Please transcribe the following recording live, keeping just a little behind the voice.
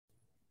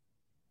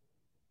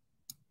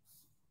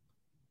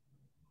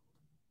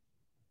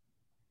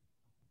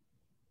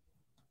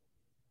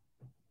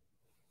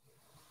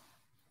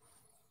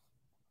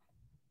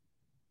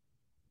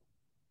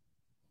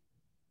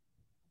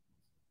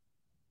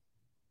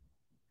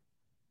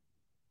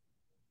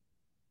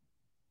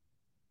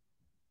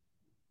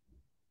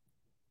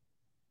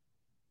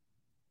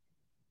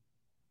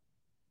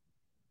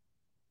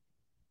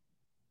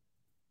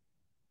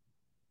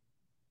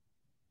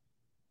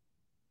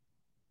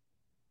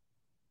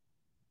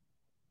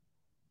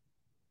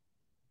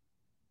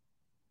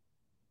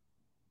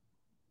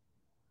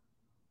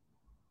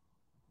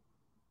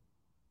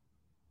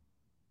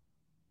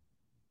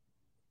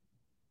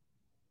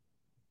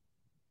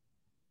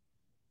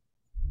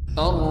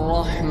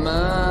الرحمن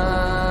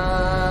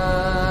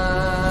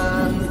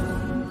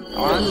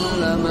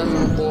علم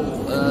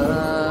القرآن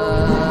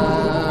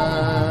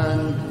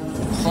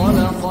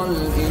خلق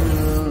الإنسان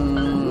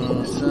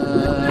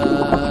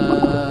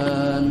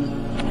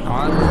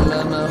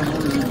علمه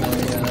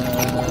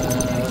البيان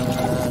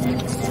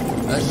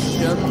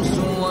الشمس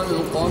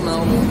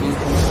والقمر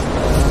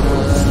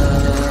بحسبان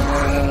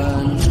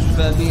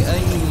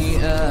فبأي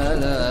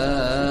آلاء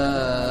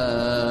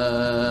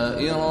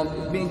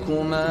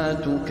ربكما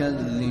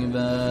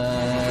تكذبان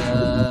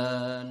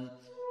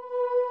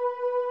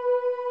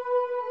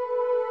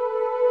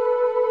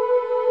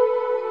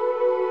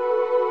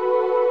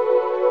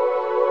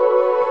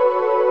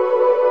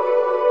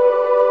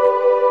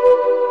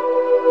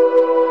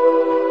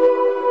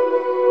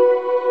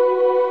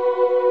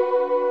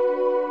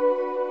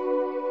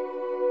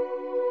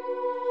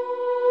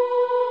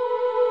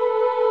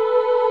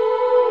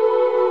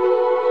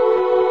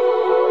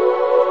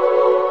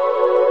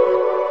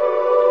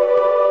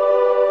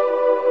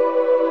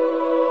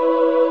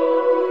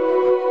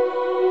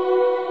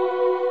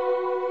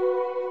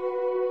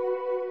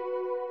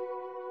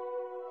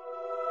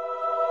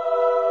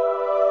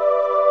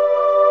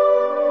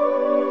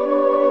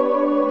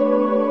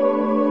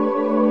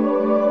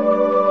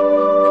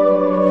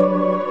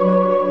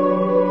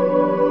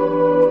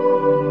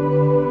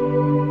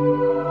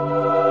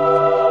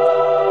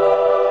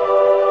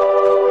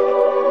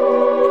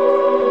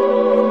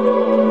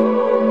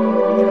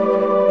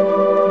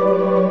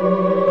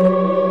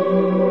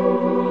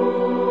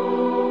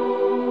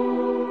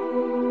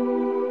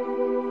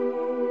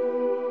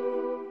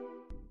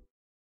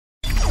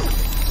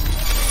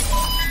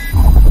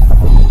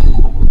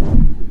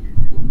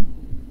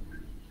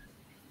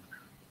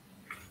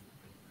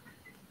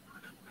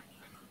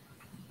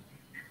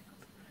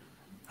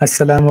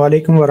Assalamu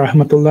alaikum wa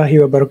rahmatullahi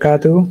wa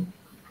barakatuh.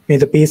 May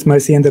the peace,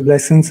 mercy, and the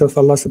blessings of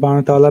Allah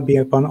subhanahu wa ta'ala be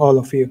upon all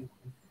of you.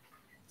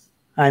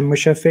 I'm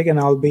Mushafiq and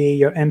I'll be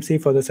your MC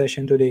for the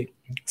session today.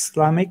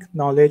 Islamic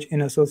Knowledge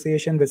in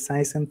Association with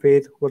Science and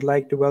Faith would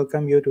like to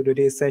welcome you to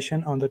today's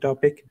session on the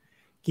topic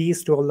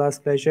Keys to Allah's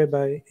Pleasure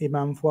by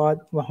Imam Fuad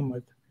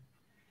Mohamed.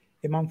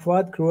 Imam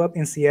Fuad grew up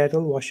in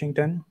Seattle,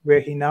 Washington, where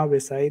he now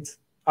resides.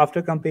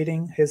 After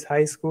completing his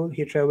high school,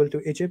 he traveled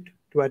to Egypt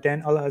to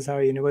attend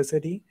Al-Azhar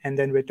University and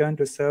then returned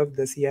to serve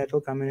the Seattle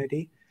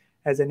community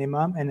as an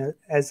imam and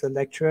as a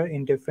lecturer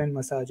in different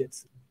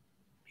masajids.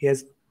 He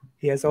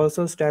has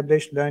also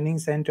established learning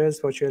centers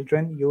for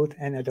children, youth,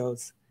 and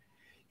adults.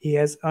 He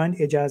has earned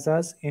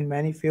ijazas in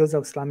many fields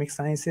of Islamic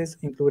sciences,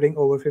 including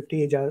over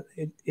 50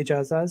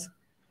 ijazas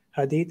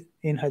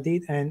in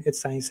hadith and its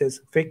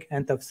sciences, fiqh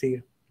and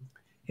tafsir.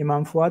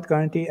 Imam Fuad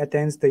currently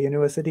attends the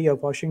University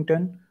of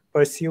Washington,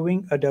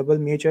 pursuing a double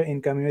major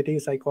in community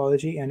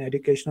psychology and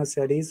educational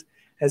studies,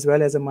 as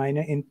well as a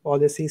minor in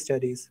policy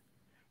studies.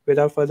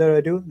 Without further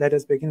ado, let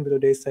us begin with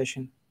today's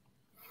session.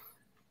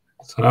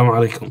 Assalamu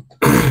alaikum.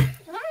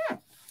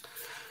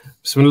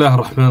 Bismillah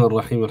ar-Rahman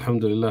ar-Rahim.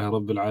 Alhamdulillah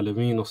Rabbil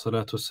Alameen. Wa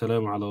salatu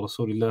wassalamu ala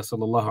Rasulillah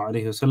sallallahu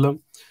alayhi wa sallam.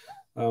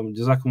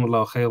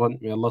 Jazakumullahu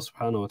khairan. May Allah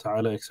subhanahu wa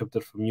ta'ala accept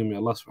it from you. May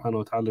Allah subhanahu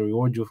wa ta'ala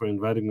reward you for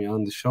inviting me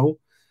on the show.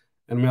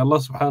 And may Allah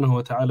subhanahu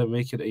wa ta'ala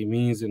make it a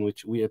means in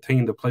which we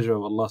attain the pleasure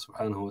of Allah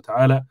subhanahu wa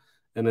ta'ala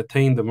and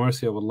attain the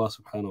mercy of Allah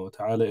subhanahu wa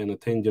ta'ala and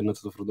attain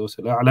Jannatul Firdaus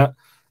al-A'la.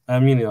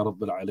 Ameen ya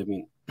Rabbil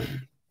Alameen.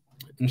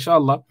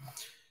 Inshallah,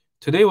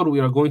 today what we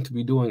are going to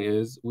be doing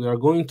is we are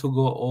going to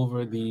go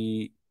over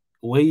the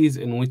ways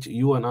in which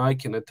you and I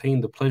can attain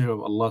the pleasure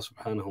of Allah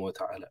subhanahu wa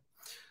ta'ala.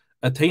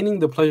 Attaining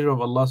the pleasure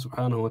of Allah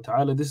subhanahu wa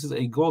ta'ala, this is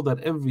a goal that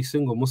every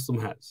single Muslim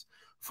has.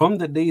 From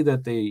the day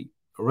that they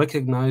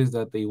recognize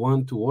that they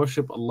want to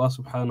worship Allah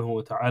subhanahu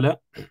wa ta'ala,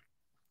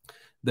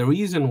 the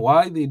reason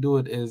why they do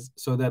it is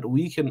so that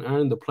we can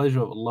earn the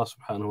pleasure of Allah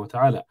subhanahu wa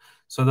ta'ala,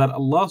 so that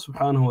Allah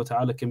subhanahu wa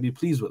ta'ala can be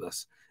pleased with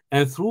us.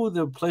 And through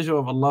the pleasure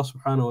of Allah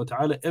subhanahu wa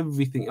ta'ala,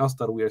 everything else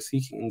that we are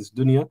seeking in this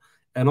dunya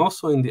and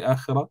also in the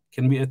akhirah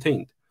can be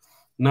attained.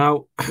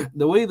 Now,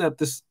 the way that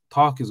this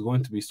talk is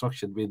going to be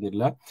structured,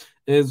 bi'idhnillah,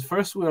 is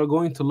first we are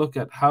going to look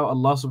at how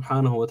Allah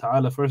subhanahu wa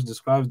ta'ala first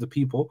describes the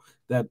people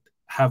that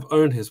have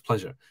earned His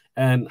pleasure.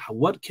 And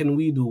what can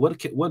we do?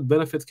 What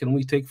benefits can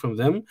we take from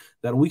them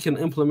that we can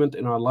implement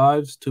in our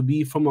lives to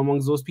be from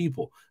amongst those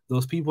people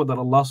that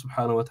Allah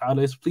subhanahu wa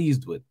ta'ala is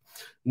pleased with.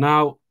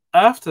 Now,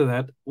 after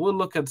that, we'll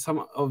look at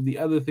some of the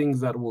other things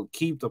that will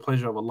keep the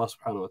pleasure of Allah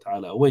subhanahu wa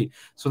ta'ala away,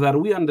 so that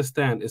we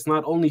understand it's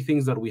not only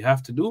things that we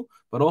have to do,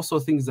 but also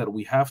things that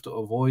we have to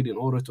avoid in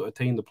order to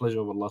attain the pleasure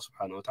of Allah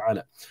subhanahu wa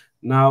ta'ala.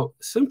 Now,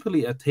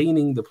 simply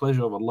attaining the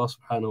pleasure of Allah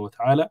subhanahu wa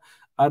ta'ala,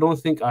 I don't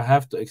think I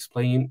have to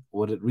explain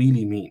what it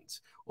really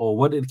means or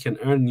what it can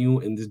earn you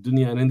in this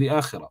dunya and in the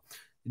akhirah.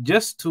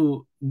 Just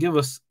to give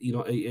us,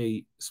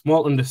 a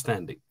small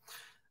understanding.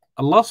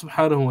 Allah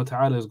subhanahu wa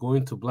ta'ala is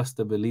going to bless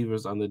the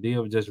believers on the day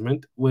of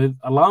judgment with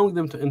allowing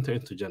them to enter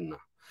into Jannah.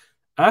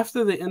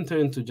 After they enter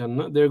into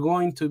Jannah, they're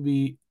going to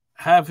be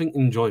having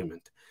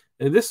enjoyment.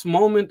 This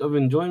moment of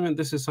enjoyment,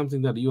 this is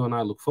something that you and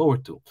I look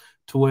forward to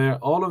to where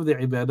all of the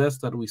ibadahs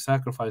that we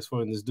sacrifice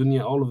for in this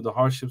dunya, all of the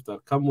hardships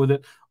that come with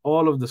it,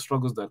 all of the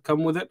struggles that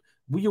come with it,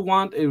 we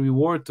want a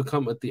reward to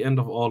come at the end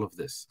of all of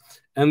this.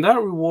 And that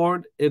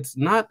reward, it's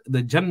not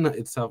the Jannah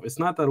itself. It's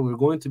not that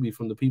we're going to be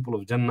from the people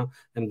of Jannah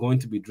and going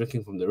to be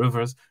drinking from the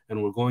rivers,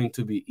 and we're going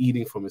to be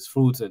eating from its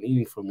fruits and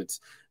eating from its,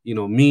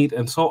 meat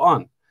and so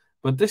on.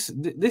 But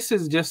this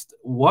is just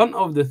one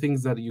of the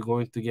things that you're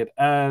going to get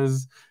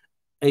as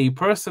a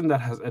person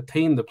that has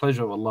attained the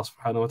pleasure of Allah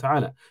subhanahu wa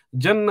ta'ala.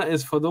 Jannah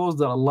is for those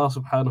that Allah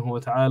subhanahu wa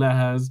ta'ala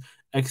has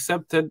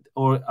accepted,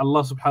 or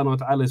Allah subhanahu wa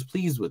ta'ala is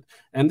pleased with.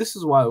 And this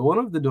is why one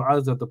of the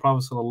du'as that the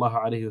Prophet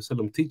sallallahu alaihi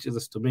wasallam teaches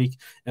us to make,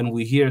 and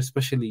we hear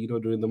especially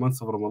during the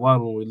months of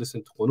Ramadan when we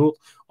listen to qunut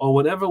or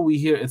whatever we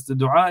hear, it's the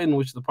du'a in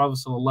which the Prophet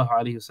sallallahu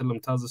alaihi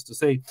wasallam tells us to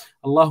say,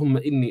 Allahumma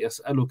inni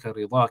as'aluka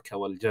ridaka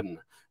wal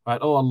jannah. Right?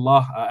 Oh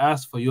Allah, I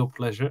ask for your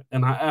pleasure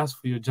and I ask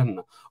for your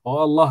Jannah. Oh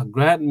Allah,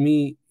 grant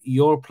me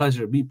your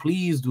pleasure, be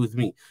pleased with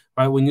me.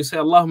 Right? When you say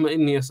Allahumma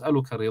inni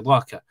as'aluka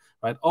ridaka,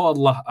 right? Oh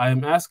Allah, I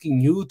am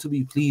asking you to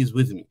be pleased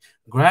with me.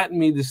 Grant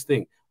me this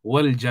thing,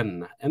 wal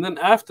Jannah. And then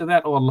after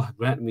that, oh Allah,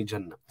 grant me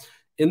Jannah.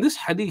 In this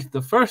hadith,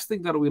 the first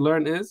thing that we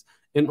learn is,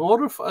 in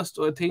order for us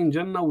to attain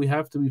Jannah, we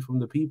have to be from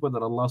the people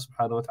that Allah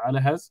subhanahu wa ta'ala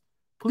has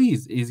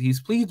pleased,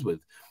 He's pleased with.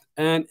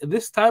 And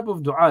this type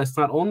of dua is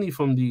not only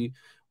from the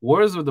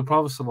words of the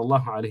Prophet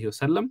sallallahu alaihi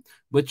wasallam,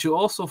 but you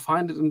also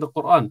find it in the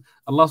Quran.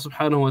 Allah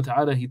subhanahu wa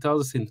ta'ala, He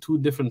tells us in two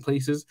different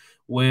places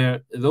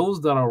where those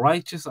that are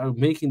righteous are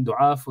making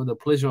dua for the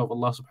pleasure of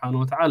Allah subhanahu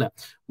wa ta'ala.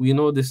 We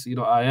know this,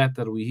 ayat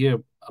that we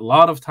hear a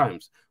lot of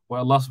times, where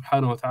Allah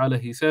subhanahu wa ta'ala,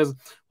 He says,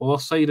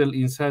 وَوَصَّيْنَا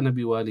الْإِنسَانَ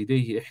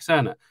بِوَالِدَيْهِ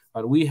إِحْسَانًا.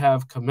 But we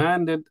have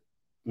commanded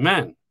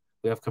mankind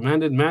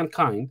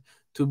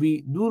to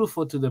be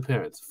dutiful to the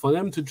parents, for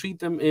them to treat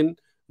them in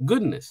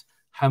goodness.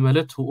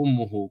 حَمَلَتْهُ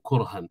أُمُّهُ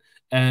كُرْهًا.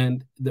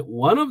 And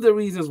one of the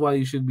reasons why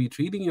you should be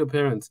treating your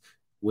parents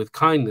with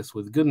kindness,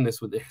 with goodness,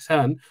 with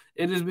ihsan,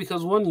 it is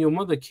because, one, your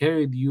mother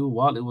carried you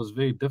while it was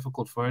very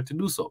difficult for her to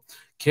do so.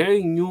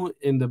 Carrying you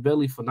in the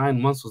belly for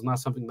 9 months was not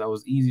something that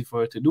was easy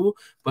for her to do,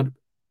 but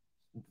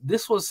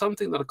this was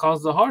something that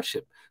caused the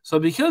hardship. So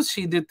because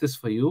she did this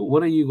for you,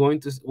 what are you going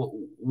to,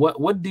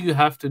 what do you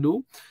have to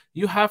do?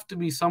 You have to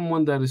be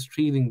someone that is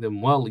treating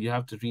them well. You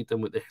have to treat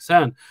them with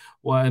ihsan.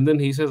 And then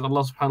He says,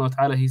 Allah subhanahu wa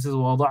ta'ala, He says,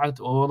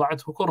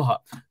 وَوَضَعَتْهُ كُرْهًا.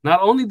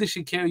 Not only did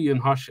she carry you in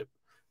hardship,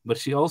 but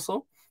she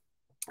also,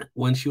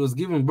 when she was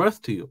giving birth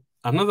to you,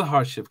 another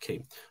hardship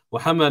came.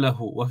 وَحَمَلَهُ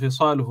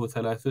وَفِصَالُهُ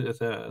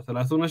 30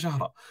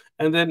 شهرًا.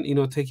 And then,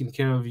 taking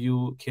care of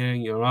you,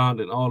 carrying you around,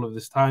 and all of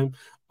this time,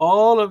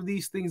 all of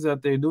these things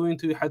that they're doing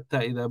to you,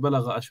 حَتَّى إِذَا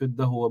بَلَغَ أَشُدَّهُ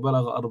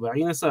وَبَلَغَ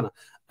 40 سَنَةً.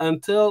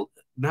 Until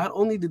not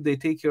only did they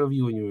take care of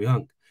you when you were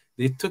young,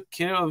 they took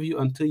care of you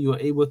until you were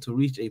able to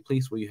reach a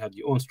place where you had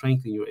your own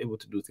strength and you were able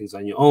to do things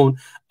on your own,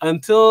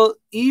 until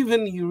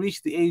even you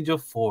reach the age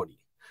of 40.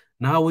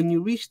 Now, when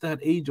you reach that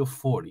age of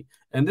 40,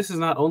 and this is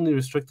not only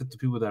restricted to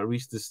people that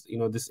reach this,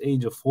 this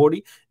age of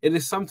 40, it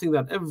is something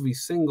that every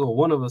single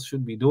one of us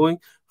should be doing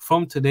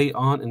from today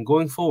on and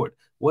going forward.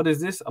 What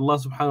is this? Allah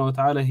subhanahu wa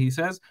ta'ala, He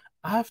says,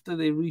 after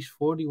they reach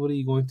 40, what are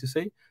you going to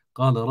say?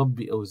 قَالَ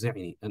رَبِّ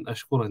أَوْزِعْنِي أَنْ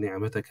أَشْكُرَ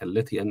نِعْمَتَكَ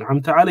الَّتِي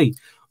أَنْعَمْتَ عَلَيْهِ.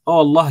 Oh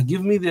Allah,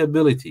 give me the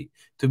ability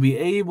to be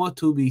able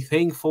to be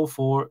thankful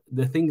for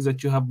the things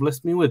that you have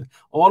blessed me with.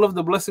 All of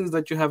the blessings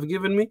that you have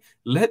given me,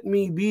 let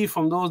me be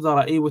from those that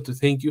are able to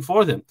thank you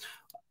for them.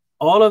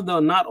 All of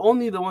not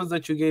only the ones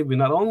that you gave me,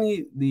 not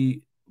only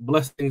the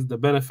blessings, the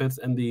benefits,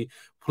 and the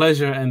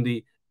pleasure, and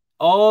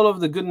all of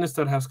the goodness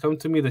that has come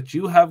to me that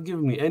you have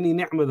given me, any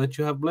ni'mah that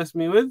you have blessed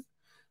me with,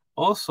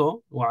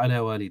 also وَعَلَى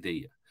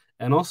وَالِدَيَّ.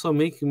 And also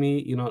make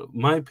me,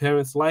 my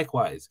parents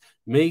likewise.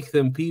 Make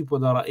them people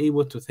that are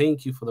able to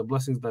thank you for the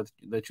blessings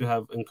that you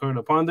have incurred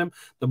upon them,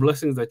 the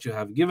blessings that you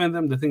have given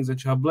them, the things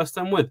that you have blessed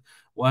them with.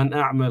 وَأَنْ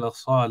أَعْمَلَ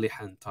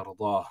صَالِحًا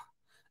تَرْضَاهُ.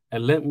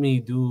 And let me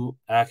do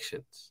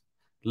actions.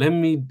 Let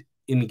me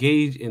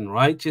engage in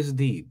righteous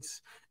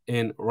deeds,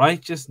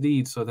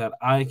 so that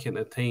I can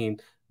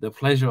attain the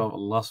pleasure of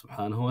Allah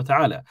subhanahu wa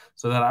ta'ala,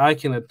 so that I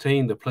can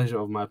attain the pleasure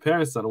of my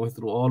parents that went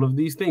through all of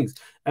these things.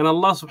 And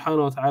Allah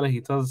subhanahu wa ta'ala,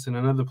 He tells us in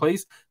another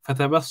place,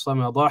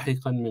 فَتَبَصَّمَ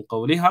ضَاحِكًا مِنْ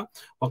قَوْلِهَا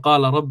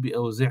وَقَالَ رَبِّ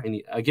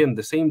أَوْزِعْنِي. Again,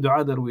 the same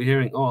dua that we're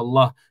hearing, oh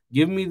Allah,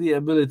 give me the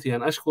ability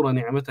أن أشكر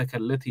نعمتك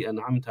التي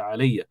أنعمت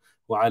علي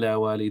وعلى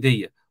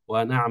والدي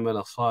وأن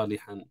أعمل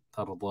صالحا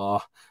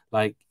ترضاه.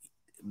 Like,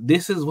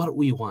 this is what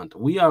we want.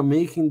 We are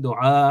making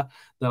dua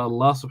that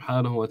Allah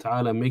subhanahu wa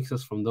ta'ala makes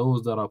us from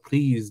those that are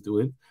pleased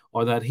with,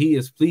 or that He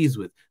is pleased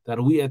with,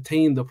 that we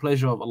attain the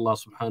pleasure of Allah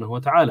subhanahu wa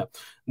ta'ala.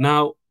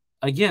 Now,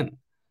 again,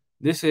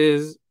 this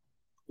is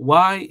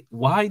why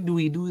do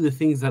we do the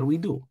things that we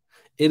do?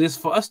 It is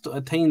for us to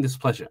attain this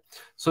pleasure.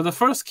 So the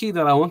first key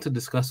that I want to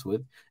discuss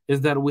with is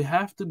that we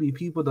have to be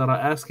people that are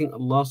asking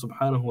Allah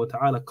subhanahu wa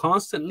ta'ala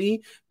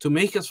constantly to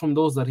make us from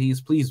those that He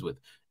is pleased with.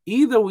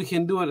 Either we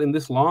can do it in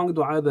this long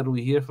dua that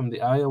we hear from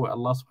the ayah where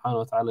Allah subhanahu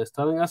wa ta'ala is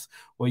telling us,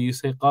 where you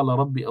say, قَالَ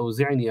رَبِّ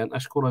أَوْزِعْنِي أَنْ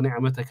أَشْكُرَ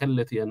نِعْمَتَكَ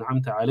الَّتِي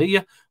أَنْعَمْتَ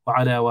عَلَيَّ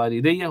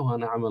وَعَلَى وَالِدَيَّ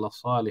وَأَنْ أَعْمَلَ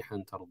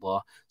صَالِحًا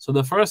تَرْضَاهُ. So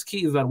the first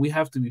key is that we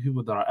have to be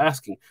people that are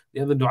asking.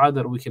 The other dua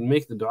that we can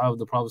make, the dua of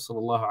the Prophet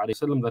sallallahu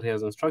alaihi wasallam that he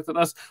has instructed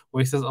us,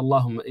 where he says,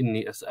 Allahumma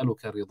inni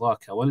as'aluka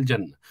ridaka wal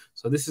jannah.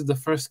 So this is the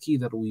first key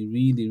that we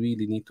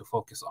really need to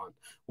focus on,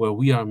 where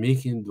we are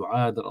making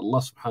dua that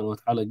Allah subhanahu wa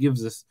ta'ala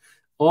gives us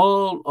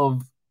all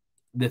of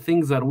the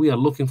things that we are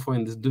looking for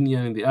in this dunya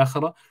and in the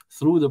akhirah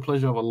through the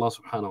pleasure of Allah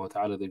subhanahu wa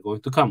ta'ala, they're going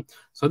to come.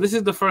 So this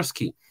is the first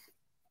key.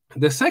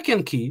 The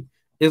second key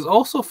is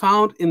also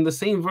found in the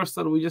same verse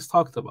that we just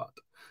talked about.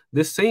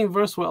 This same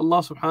verse where Allah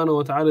subhanahu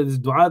wa ta'ala, this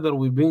dua that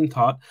we've been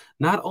taught,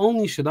 not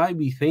only should I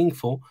be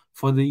thankful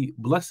for the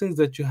blessings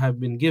that you have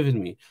been giving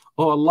me,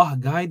 oh Allah,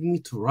 guide me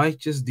to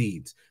righteous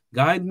deeds.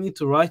 Guide me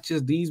to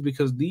righteous deeds,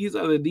 because these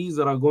are the deeds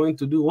that are going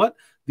to do what?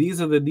 These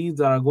are the deeds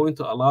that are going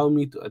to allow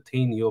me to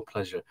attain your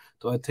pleasure,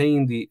 to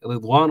attain the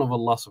ridwan of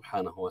Allah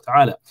subhanahu wa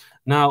ta'ala.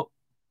 Now,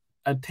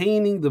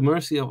 attaining the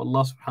mercy of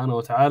Allah subhanahu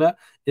wa ta'ala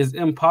is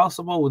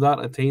impossible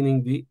without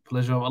attaining the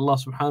pleasure of Allah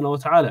subhanahu wa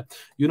ta'ala.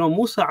 You know,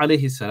 Musa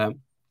alayhi salam,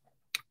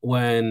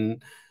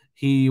 when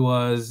he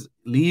was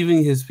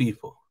leaving his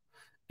people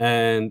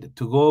and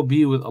to go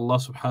be with Allah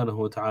subhanahu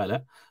wa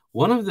ta'ala,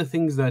 one of the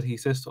things that he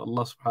says to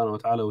Allah subhanahu wa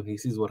ta'ala when he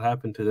sees what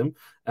happened to them,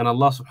 and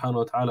Allah subhanahu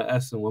wa ta'ala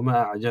asks him,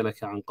 وَمَا أَعْجَلَكَ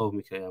عَنْ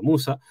قَوْمِكَ يَا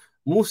مُوسَى.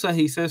 Musa,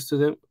 he says to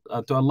them,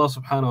 to Allah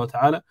subhanahu wa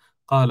ta'ala,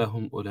 قَالَ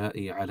هُمْ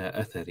أُولَٰئِي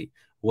عَلَىٰ أَثَرِي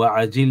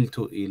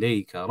وَعَجِلْتُ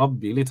إِلَيْكَ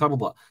رَبِّي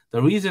لِتَرْضَى.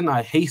 The reason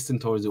I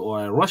hastened towards you, or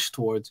I rushed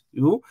towards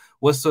you,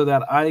 was so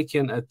that I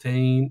can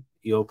attain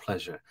your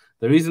pleasure.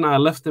 The reason I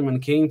left them and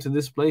came to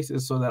this place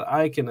is so that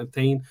I can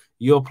attain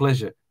your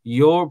pleasure.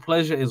 Your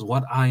pleasure is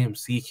what I am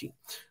seeking.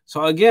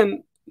 So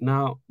again,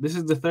 now this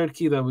is the third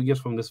key that we get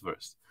from this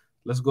verse.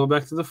 Let's go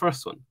back to the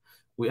first one.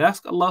 We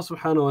ask Allah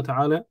subhanahu wa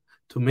ta'ala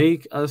to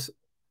make us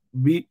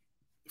be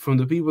from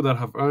the people that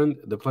have earned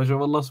the pleasure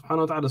of Allah subhanahu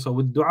wa ta'ala. So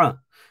with dua,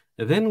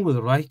 then with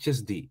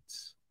righteous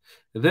deeds.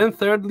 Then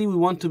thirdly, we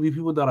want to be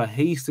people that are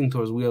hastening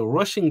towards, we are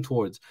rushing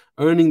towards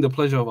earning the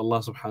pleasure of Allah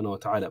subhanahu wa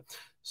ta'ala.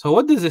 So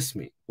what does this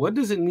mean? What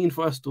does it mean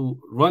for us to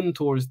run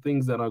towards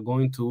things that are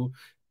going to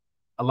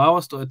allow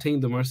us to attain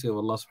the mercy of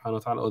Allah subhanahu wa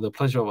ta'ala, or the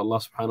pleasure of Allah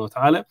subhanahu wa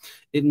ta'ala?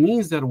 It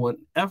means that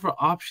whatever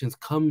options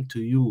come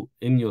to you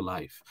in your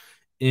life,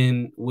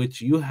 in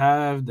which you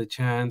have the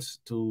chance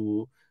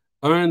to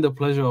earn the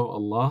pleasure of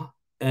Allah,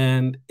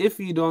 and if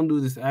you don't do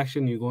this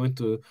action, you're going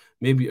to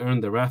maybe earn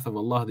the wrath of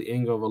Allah, the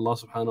anger of Allah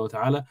subhanahu wa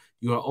ta'ala.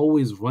 You are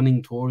always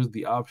running towards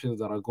the options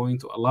that are going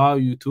to allow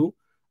you to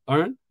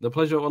earn the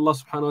pleasure of Allah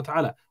subhanahu wa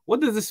ta'ala.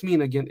 What does this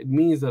mean again? It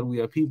means that we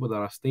are people that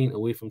are staying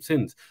away from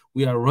sins.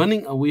 We are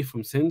running away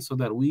from sins so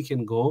that we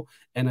can go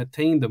and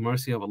attain the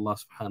mercy of Allah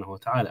subhanahu wa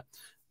ta'ala.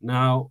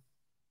 Now,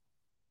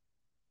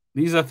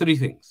 these are three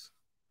things.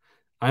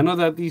 I know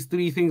that these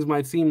three things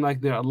might seem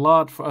like they're a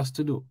lot for us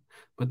to do,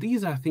 but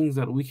these are things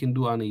that we can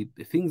do on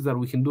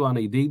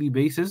a daily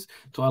basis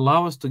to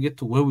allow us to get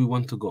to where we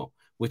want to go,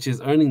 which is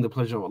earning the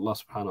pleasure of Allah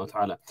subhanahu wa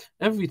ta'ala.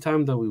 Every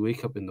time that we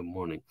wake up in the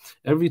morning,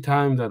 every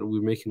time that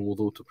we're making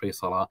wudu to pray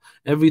salah,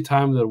 every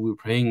time that we're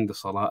praying the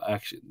salah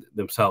action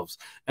themselves,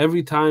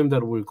 every time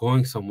that we're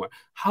going somewhere,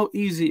 how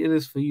easy it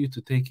is for you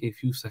to take a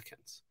few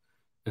seconds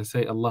and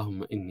say,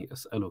 Allahumma inni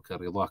as'aluka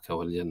ridaka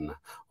wal jannah.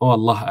 Oh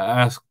Allah,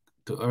 I ask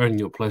to earn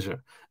your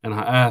pleasure, and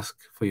I ask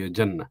for your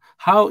Jannah.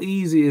 How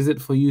easy is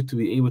it for you to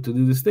be able to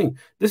do this thing?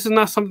 This is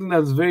not something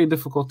that's very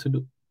difficult to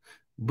do.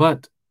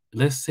 But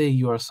let's say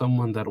you are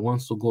someone that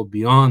wants to go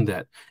beyond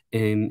that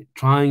in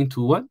trying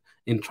to what?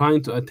 In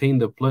trying to attain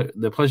the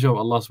pleasure of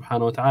Allah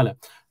subhanahu wa ta'ala.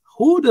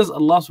 Who does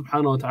Allah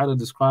subhanahu wa ta'ala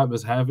describe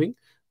as having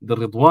the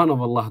ridwan of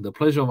Allah, the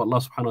pleasure of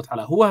Allah subhanahu wa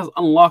ta'ala? Who has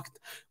unlocked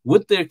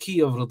with their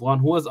key of ridwan,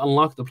 who has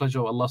unlocked the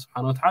pleasure of Allah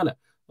subhanahu wa ta'ala?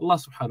 Allah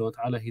subhanahu wa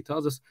ta'ala, He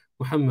tells us,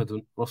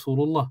 Muhammadun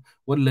Rasulullah,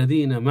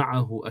 وَالَّذِينَ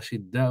مَعَهُ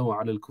أَشِدَّاءُ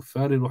عَلَى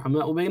الْكُفَّارِ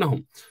رُحَمَاءُ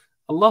بَيْنَهُم.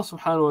 Allah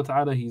subhanahu wa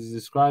ta'ala, He's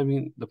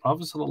describing the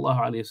Prophet sallallahu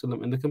alayhi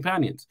wasallam and the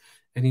companions.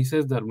 And He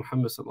says that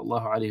Muhammad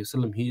sallallahu alayhi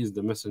wasallam, he is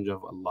the messenger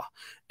of Allah.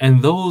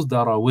 And those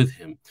that are with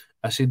him,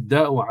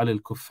 أَشِدَّاءُ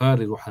عَلَى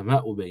الْكُفَّارِ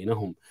رُحَمَاءُ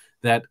بَيْنَهُم,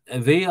 that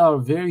they are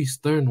very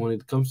stern when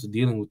it comes to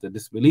dealing with the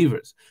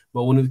disbelievers.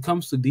 But when it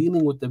comes to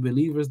dealing with the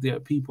believers, they are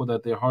people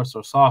that their hearts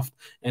are soft,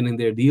 and in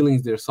their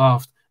dealings they're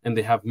soft, and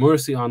they have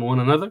mercy on one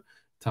another.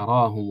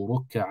 تَرَاهُمْ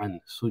رُكَّعًا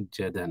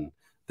سُجَّدًا.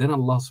 Then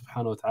Allah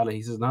subhanahu wa ta'ala,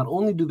 He says, not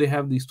only do they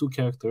have these two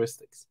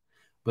characteristics,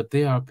 but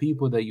they are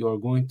people that you are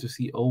going to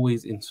see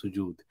always in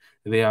sujood.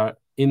 They are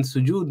in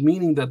sujood,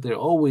 meaning that they're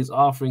always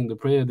offering the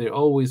prayer, they're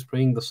always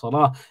praying the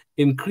salah,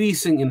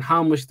 increasing in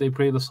how much they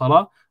pray the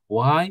salah.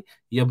 Why?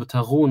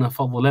 يَبْتَغُونَ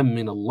فَضْلًا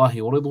مِّنَ اللَّهِ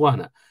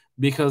وَرِضْوَانًا.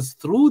 Because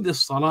through this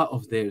salah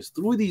of theirs,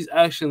 through these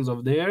actions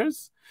of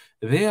theirs,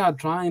 they are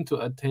trying to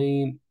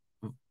attain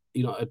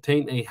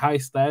a high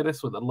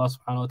status with Allah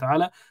subhanahu wa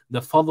ta'ala,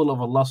 the fadl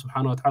of Allah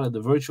subhanahu wa ta'ala, the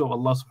virtue of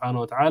Allah subhanahu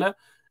wa ta'ala,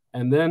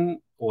 and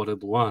then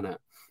وَرِضْوَانًا.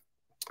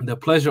 the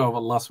pleasure of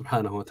Allah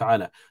subhanahu wa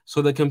ta'ala.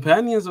 So the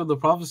companions of the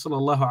Prophet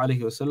sallallahu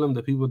alaihi wasallam,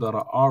 the people that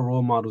are our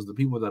role models, the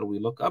people that we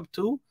look up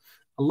to,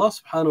 Allah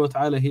subhanahu wa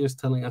ta'ala here is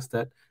telling us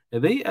that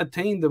they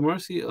attained the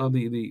mercy or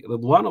the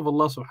ridwan of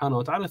Allah subhanahu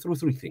wa ta'ala through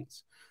three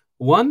things.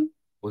 One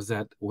was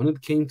that when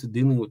it came to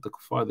dealing with the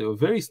kuffar, they were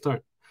very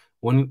stern.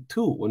 When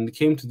it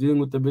came to dealing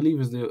with the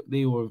believers,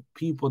 they were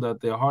people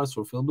that their hearts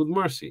were filled with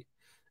mercy.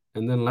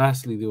 And then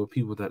lastly, there were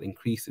people that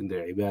increased in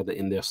their ibadah,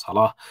 in their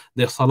salah.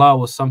 Their salah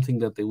was something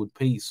that they would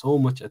pay so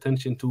much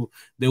attention to.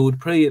 They would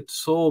pray it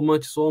so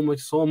much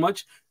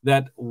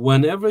that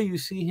whenever you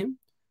see them,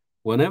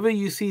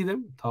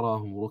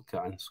 تَرَاهُمْ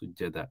رُكَّعًا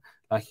سُجَّدًا,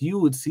 like you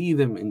would see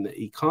them in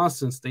a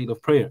constant state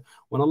of prayer.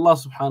 When Allah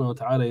subhanahu wa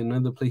ta'ala in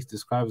another place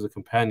describes the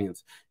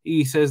companions,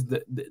 He says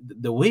that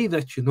the way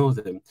that you know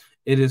them,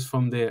 it is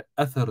from their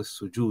athar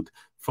as-sujud,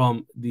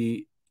 from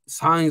the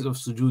signs of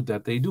sujood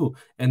that they do.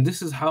 And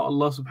this is how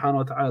Allah subhanahu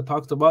wa ta'ala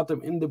talked about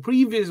them in the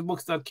previous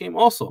books that came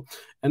also.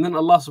 And then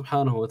Allah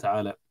subhanahu wa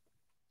ta'ala,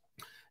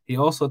 He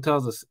also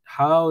tells us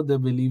how the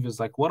believers,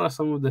 like what are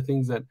some of the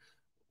things that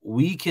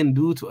we can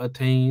do to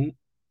attain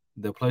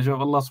the pleasure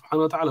of Allah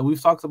subhanahu wa ta'ala.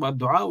 We've talked about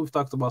dua, we've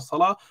talked about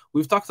salah,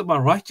 we've talked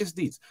about righteous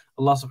deeds.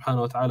 Allah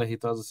subhanahu wa ta'ala, He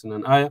tells us in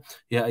an ayah,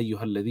 يَا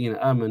أَيُّهَا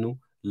الَّذِينَ آمَنُوا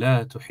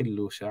لا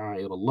تحلوا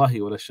شعائر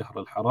الله ولا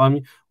الشهر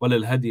الحرام ولا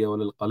الهدي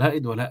ولا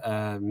القلائد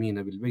ولا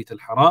آمين بالبيت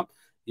الحرام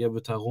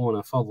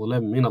يبتغون فضلا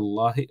من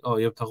الله أو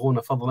يبتغون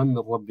فضلا من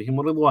ربهم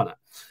ورضوانا.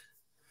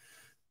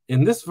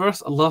 In this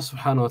verse, Allah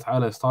subhanahu wa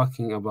ta'ala is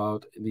talking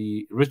about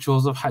the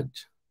rituals of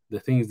Hajj, the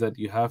things that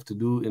you have to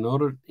do in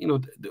order,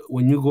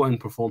 when you go and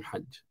perform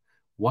Hajj.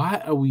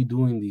 Why are we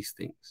doing these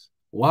things?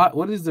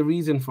 What is the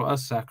reason for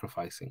us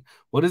sacrificing?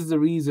 What is the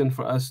reason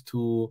for us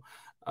to,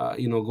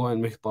 go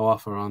and make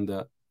tawaf around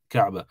the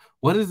Kaaba?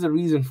 What is the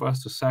reason for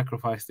us to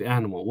sacrifice the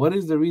animal? What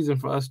is the reason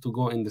for us to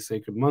go in the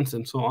sacred months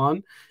and so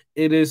on?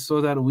 It is so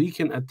that we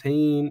can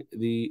attain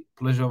the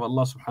pleasure of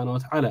Allah subhanahu wa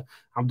ta'ala.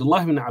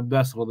 Abdullah ibn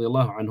Abbas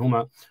radiallahu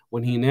anhuma,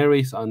 when he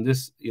narrates on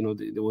this,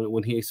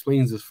 when he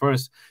explains this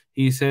verse,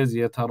 he says,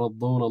 يَتَرَضَّوْنَ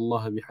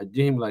اللَّهَ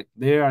بِحَجِّهِمْ, like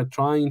they are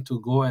trying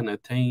to go and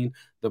attain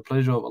the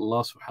pleasure of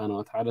Allah subhanahu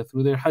wa ta'ala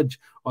through their Hajj,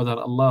 or that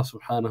Allah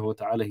subhanahu wa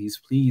ta'ala, He's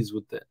pleased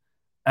with the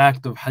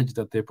act of Hajj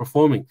that they're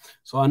performing.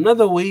 So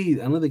another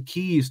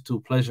keys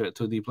to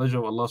the pleasure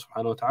of Allah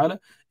subhanahu wa ta'ala,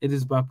 it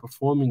is by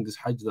performing this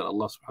Hajj that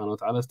Allah subhanahu wa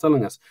ta'ala is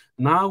telling us.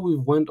 Now we've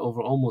went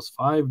over almost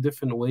 5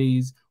 different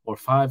ways or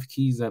 5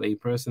 keys that a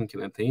person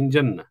can attain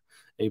Jannah.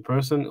 A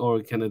person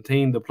or can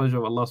attain the pleasure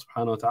of Allah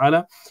subhanahu wa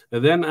ta'ala.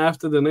 And then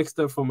after the next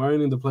step from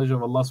earning the pleasure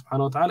of Allah subhanahu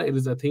wa ta'ala, it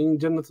is attaining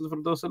Jannah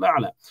al-Firdaus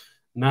al-A'la.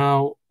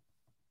 Now,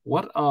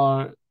 what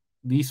are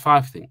these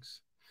 5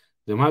 things?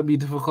 They might be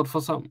difficult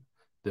for some.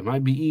 They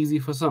might be easy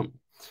for some,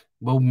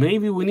 but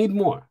maybe we need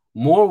more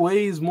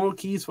ways, more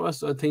keys for us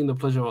to attain the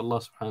pleasure of Allah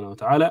subhanahu wa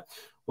ta'ala.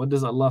 What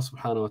does Allah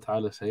subhanahu wa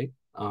ta'ala say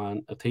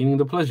on attaining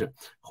the pleasure?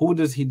 Who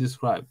does He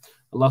describe?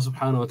 Allah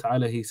subhanahu wa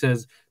ta'ala, He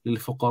says,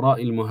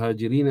 لِلْفُقَرَاءِ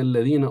الْمُهَاجِرِينَ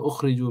الَّذِينَ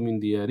أُخْرِجُوا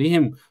مِنْ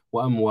دِيَارِهِمْ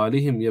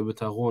وَأَمْوَالِهِمْ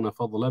يَبْتَغُونَ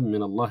فَضْلًا مِنَ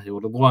اللَّهِ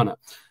وَرِضْوَانًا.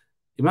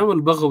 Imam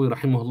al-Baghawi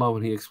rahimahullah,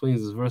 when he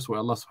explains this verse where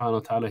Allah subhanahu wa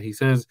ta'ala, He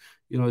says,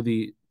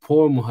 the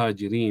poor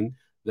muhajirin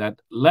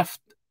that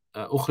left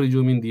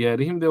أخرجوا من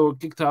ديارهم, they were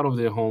kicked out of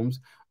their homes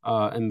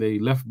and they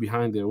left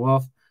behind their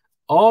wealth.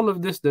 All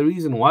of this, the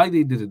reason why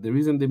they did it, the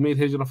reason they made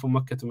hijrah from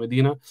Mecca to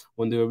Medina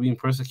when they were being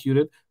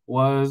persecuted,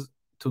 was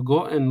to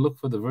go and look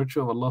for the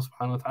virtue of Allah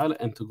subhanahu wa ta'ala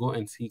and to go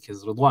and seek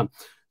His ridwan.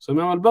 So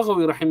Imam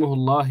al-Baghawi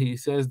rahimahullah, he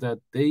says that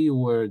they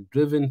were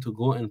driven to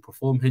go and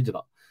perform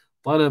hijrah.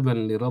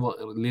 طلبا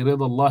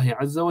لرضا الله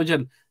عز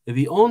وجل.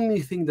 The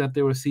only thing that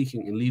they were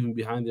seeking in leaving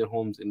behind their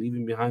homes and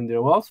leaving behind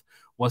their wealth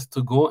was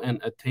to go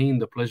and attain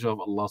the pleasure of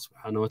Allah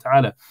subhanahu wa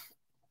ta'ala.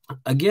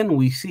 Again,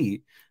 we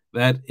see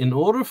that in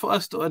order for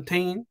us to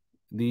attain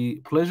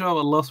the pleasure of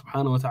Allah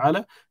subhanahu wa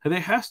ta'ala, there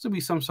has to be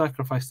some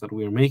sacrifice that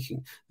we are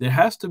making. There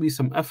has to be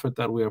some effort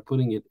that we are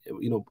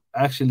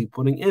actually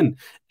putting in.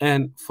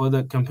 And for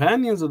the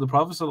companions of the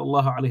Prophet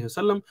sallallahu alaihi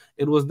wasallam,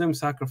 it was them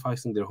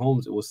sacrificing their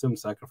homes, it was them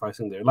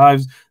sacrificing their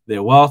lives,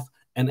 their wealth,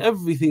 and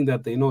everything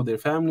that they know, their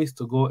families,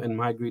 to go and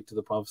migrate to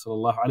the Prophet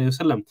sallallahu alaihi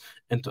wasallam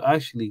and to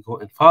actually go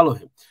and follow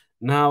him.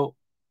 Now,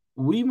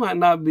 we might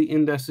not be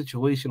in that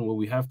situation where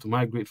we have to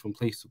migrate from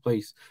place to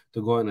place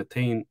to go and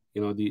attain,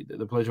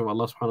 the pleasure of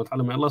Allah subhanahu wa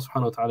ta'ala. May Allah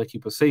subhanahu wa ta'ala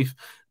keep us safe.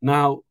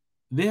 Now,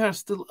 there are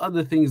still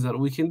other things that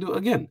we can do.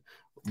 Again,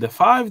 the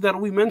 5 that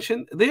we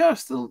mentioned, they are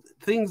still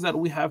things that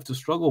we have to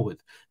struggle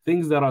with,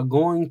 things that are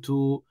going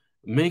to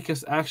make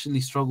us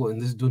actually struggle in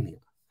this dunya.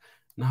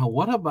 Now,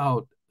 what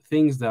about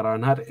things that are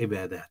not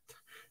ibadat?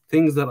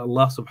 Things that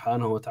Allah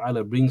subhanahu wa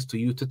ta'ala brings to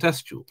you to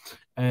test you.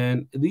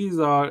 And these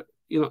are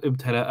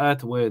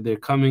ibtila'at, where they're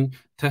coming,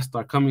 tests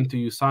are coming to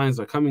you, signs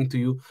are coming to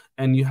you,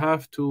 and you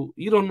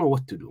don't know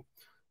what to do.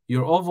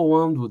 You're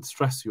overwhelmed with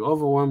stress, you're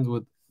overwhelmed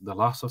with the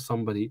loss of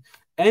somebody,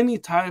 any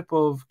type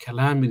of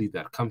calamity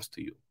that comes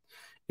to you.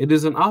 It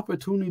is an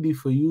opportunity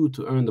for you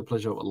to earn the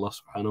pleasure of Allah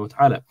subhanahu wa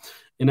ta'ala.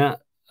 In an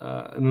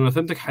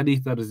authentic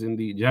hadith that is in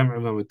the Jami'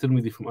 Imam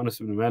𝑠-Tirmidhi from Anas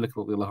ibn Malik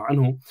radiallahu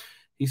anhu,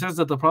 He says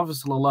that the Prophet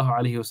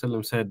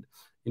ﷺ said,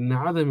 إِنَّ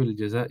عَدَمِ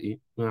الْجَزَاءِ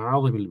مَعَ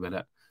عَظِمِ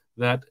الْبَلَاءِ,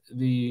 that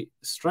the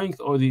strength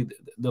or the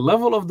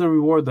level of the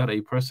reward that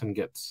a person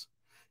gets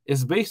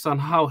is based on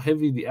how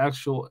heavy the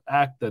actual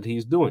act that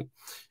he's doing.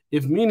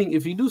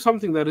 If you do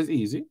something that is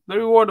easy, the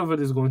reward of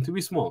it is going to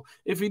be small.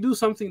 If you do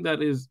something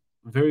that is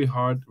very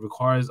hard,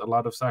 requires a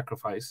lot of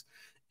sacrifice,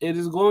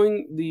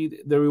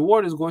 the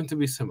reward is going to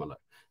be similar.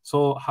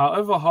 So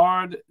however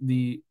hard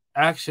the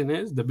action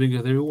is, the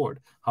bigger the reward.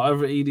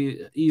 However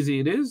easy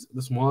it is,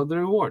 the smaller the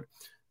reward.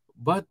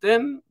 But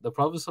then the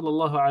Prophet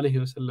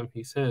ﷺ,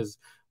 he says,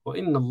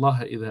 وَإِنَّ اللَّهَ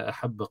إِذَا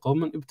أَحَبَّ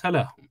قَوْمًا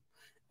ابْتَلَاهُمْ.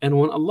 And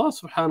when Allah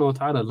subhanahu wa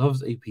ta'ala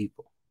loves a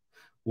people,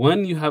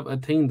 when you have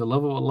attained the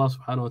love of Allah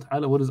subhanahu wa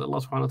ta'ala, what is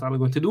Allah subhanahu wa ta'ala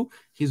going to do?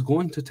 He's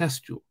going to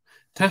test you.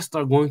 Tests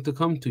are going to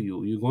come to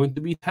you. You're going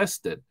to be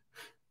tested.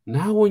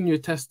 Now when you're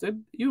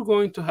tested, you're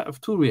going to have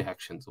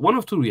one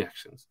of two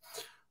reactions.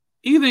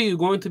 Either you're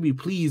going to be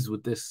pleased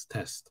with this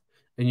test,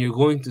 and you're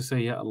going to say,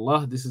 Ya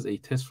Allah, this is a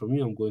test from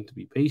you. I'm going to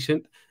be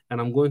patient, and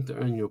I'm going to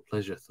earn your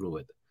pleasure through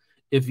it.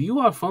 If you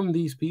are from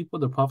these people,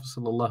 the Prophet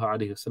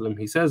ﷺ,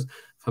 he says,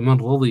 فَمَنْ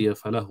رَضِيَ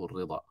فَلَهُ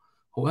الرِّضَى.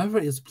 Whoever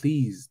is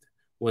pleased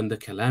when the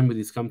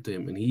calamities come to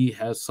him, and he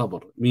has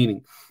sabr,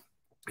 meaning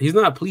he's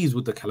not pleased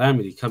with the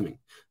calamity coming,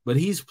 but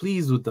he's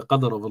pleased with the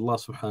qadr of Allah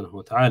subhanahu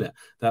wa ta'ala,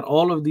 that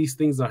all of these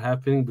things are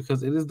happening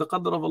because it is the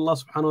qadr of Allah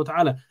subhanahu wa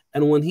ta'ala.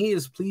 And when he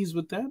is pleased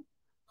with that,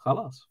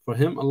 khalas, for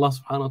him, Allah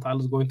subhanahu wa ta'ala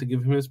is going to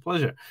give him his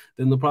pleasure.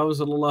 Then the Prophet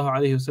sallallahu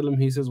alayhi wasallam,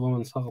 he says,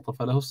 وَمَنْ سَخَطَ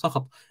فَلَهُ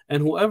السَّخَطِ.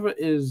 And whoever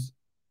is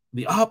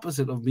the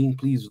opposite of being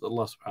pleased with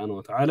Allah subhanahu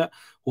wa ta'ala,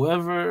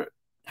 whoever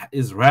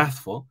is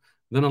wrathful,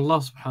 then Allah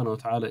subhanahu wa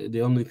ta'ala,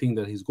 the only thing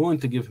that he's going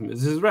to give him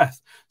is his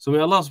wrath. So may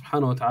Allah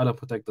subhanahu wa ta'ala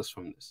protect us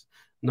from this.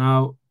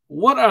 Now,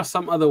 what are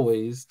some other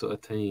ways to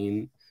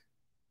attain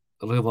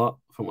rida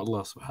from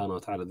Allah subhanahu wa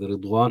ta'ala, the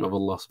ridwan of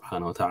Allah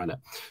subhanahu wa ta'ala?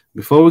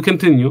 Before we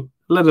continue,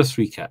 let us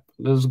recap.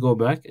 Let us go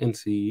back and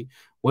see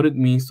what it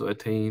means to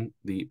attain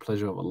the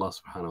pleasure of Allah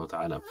subhanahu wa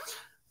ta'ala.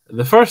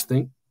 The first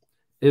thing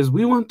is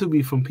we want to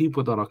be from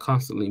people that are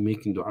constantly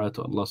making dua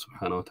to Allah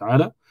subhanahu wa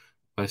ta'ala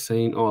by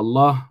saying, Oh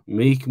Allah,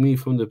 make me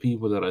from the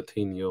people that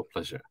attain your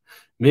pleasure.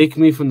 Make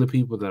me from the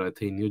people that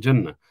attain your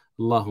Jannah.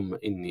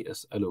 Allahumma inni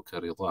𝑠'َلُكَ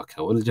ridaka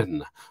wal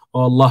Jannah.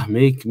 Oh Allah,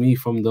 make me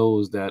from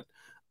those that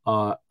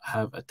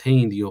have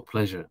attained your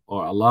pleasure,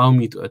 or allow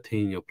me to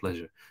attain your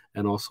pleasure,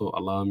 and also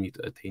allow me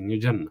to attain your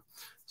Jannah.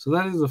 So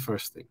that is the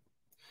first thing.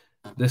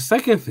 The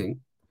second thing,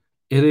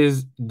 it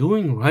is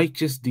doing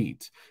righteous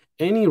deeds.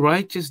 Any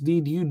righteous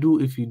deed you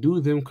do, if you do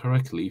them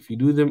correctly, if you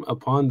do them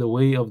upon the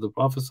way of the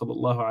Prophet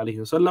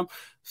ﷺ,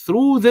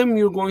 through them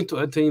you're going to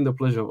attain the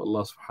pleasure of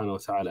Allah subhanahu wa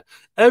ta'ala.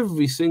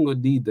 Every single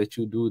deed that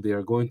you do, they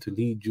are going to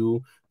lead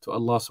you to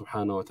Allah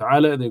subhanahu wa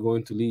ta'ala. They're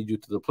going to lead you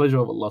to the pleasure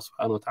of Allah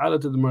subhanahu wa ta'ala,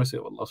 to the mercy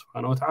of Allah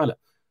subhanahu wa ta'ala.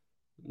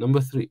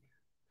 Number 3,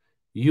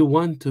 you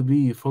want to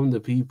be from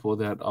the people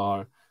that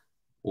are,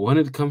 when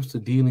it comes to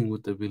dealing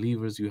with the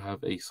believers, you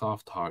have a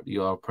soft heart.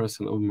 You are a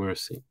person of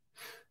mercy.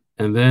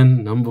 And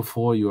then number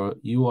 4,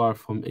 you are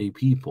from a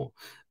people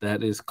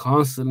that is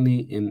constantly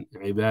in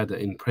ibadah,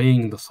 in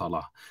praying the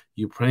salah.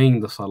 You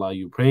praying the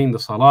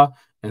salah.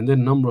 And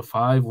then number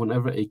 5,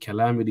 whenever a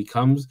calamity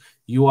comes,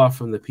 you are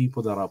from the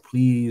people that are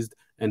pleased,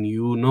 and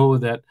you know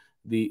that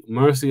the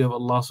mercy of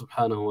Allah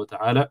subhanahu wa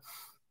ta'ala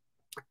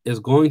is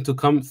going to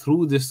come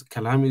through this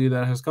calamity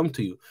that has come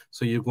to you.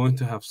 So you're going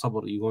to have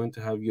sabr, you're going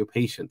to have your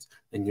patience,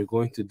 and you're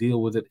going to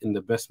deal with it in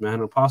the best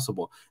manner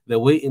possible, the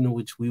way in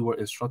which we were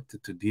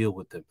instructed to deal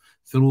with them,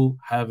 through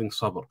having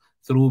sabr,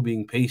 through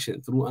being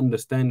patient, through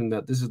understanding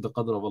that this is the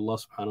qadr of Allah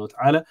subhanahu wa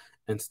ta'ala,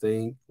 and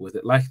staying with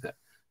it like that.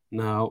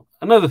 Now,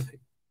 another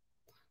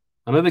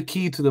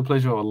key to the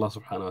pleasure of Allah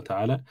subhanahu wa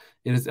ta'ala,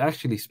 it is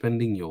actually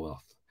spending your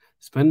wealth.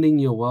 Spending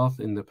your wealth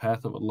in the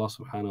path of Allah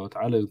subhanahu wa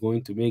ta'ala is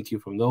going to make you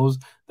from those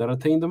that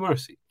attain the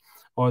mercy,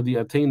 or they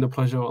attain the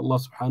pleasure of Allah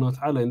subhanahu wa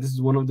ta'ala. And this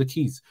is one of the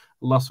keys.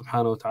 Allah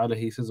subhanahu wa ta'ala,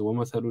 he says,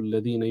 وَمَثَلُ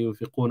الَّذِينَ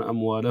يُنْفِقُونَ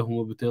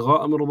أَمْوَالَهُمْ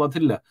ابْتِغَاءَ مَرْضَاتِ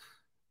اللَّهِ.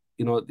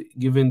 You know,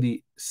 given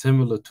the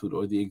similitude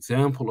or the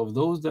example of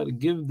those that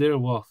give their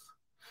wealth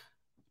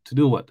to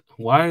do what?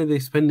 Why are they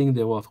spending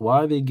their wealth?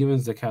 Why are they giving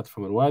zakat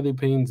from it? Why are they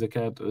paying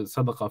zakat,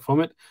 sadaqah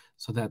from it?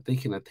 So that they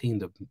can attain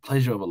the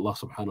pleasure of Allah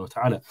subhanahu wa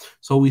ta'ala.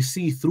 So we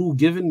see through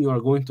giving, you are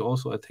going to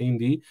also attain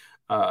the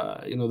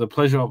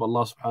pleasure of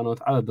Allah subhanahu wa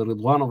ta'ala, the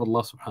ridwan of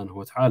Allah subhanahu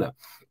wa ta'ala.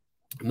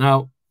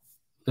 Now,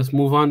 let's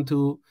move on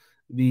to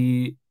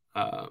the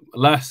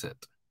last set.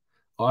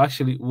 Or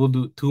actually, we'll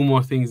do 2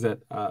 more things that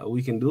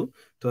we can do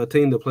to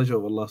attain the pleasure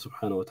of Allah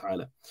subhanahu wa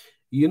ta'ala.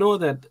 You know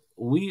that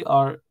we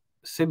are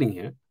sitting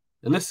here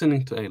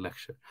listening to a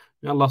lecture.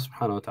 May Allah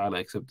subhanahu wa ta'ala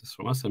accept this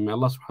from us, and may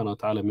Allah subhanahu wa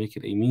ta'ala make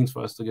it a means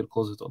for us to get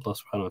closer to Allah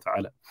subhanahu wa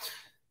ta'ala.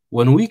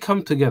 When we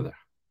come together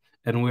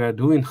and we are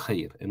doing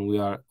khair and we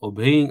are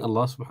obeying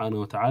Allah subhanahu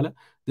wa ta'ala,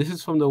 this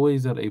is from the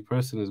ways that a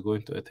person is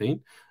going to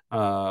attain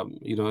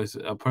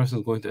a person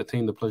is going to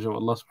attain the pleasure of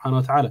Allah subhanahu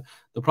wa ta'ala.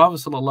 The Prophet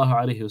sallallahu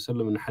alayhi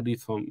wasallam, in a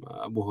hadith from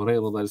Abu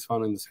Hurairah that is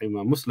found in the Sahih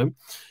Imam Muslim,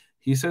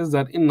 he says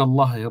that إِنَّ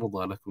اللَّهَ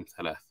يَرْضَى لَكُمْ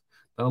ثَلَاث,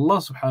 that Allah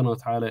subhanahu wa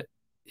ta'ala,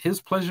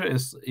 His pleasure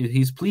is,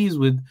 He's pleased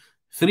with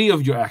 3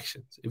 of your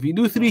actions. If you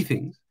do 3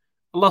 things,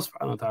 Allah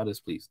subhanahu wa ta'ala is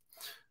pleased.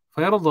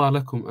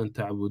 فَيَرْضَى لَكُمْ أَن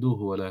تَعْبُدُوهُ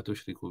وَلَا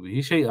تُشْرِكُوا بِهِ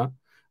شَيْئًا.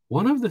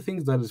 One of the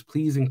things that is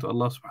pleasing to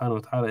Allah subhanahu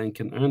wa ta'ala and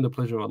can earn the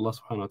pleasure of Allah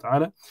subhanahu wa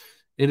ta'ala,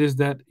 it is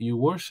that you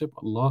worship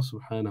Allah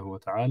subhanahu wa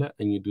ta'ala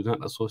and you do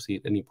not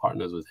associate any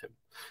partners with Him.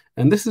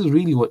 And this is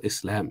really what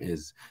Islam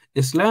is.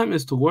 Islam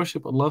is to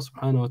worship Allah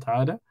subhanahu wa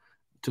ta'ala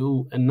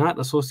and not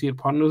associate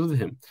partners with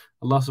Him.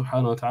 Allah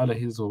subhanahu wa ta'ala,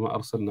 He says, وَمَا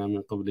أَرْسَلْنَا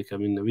مِن قَبْلِكَ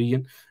مِن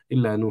نَبِيٍّ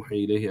إِلَّا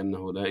نُوحِي إِلَيْهِ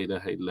أَنَّهُ لَا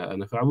إِلَهَ إِلَّا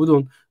أَنَا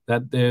فَاعْبُدُونِ.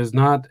 That there's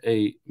not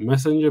a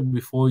messenger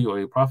before you or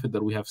a prophet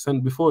that we have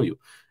sent before you,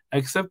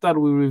 except that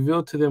we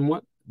reveal to them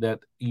what? That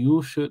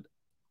you should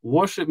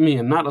worship me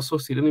and not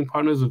associate any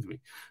partners with me.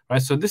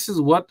 Right? So this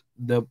is what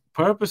the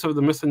purpose of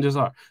the messengers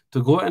are,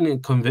 to go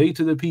and convey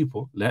to the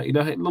people La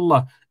ilaha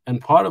illallah.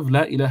 And part of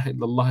La ilaha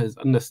illallah is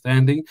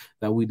understanding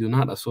that we do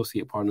not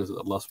associate partners with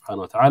Allah subhanahu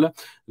wa ta'ala.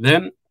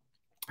 Then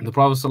the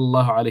Prophet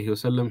sallallahu alayhi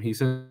wasallam, he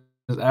says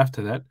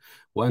after that,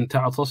 وَأَن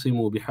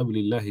تَعْتَصِمُوا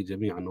بِحَبْلِ اللَّهِ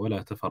جَمِيعًا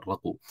وَلَا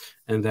تَفَرَّقُوا.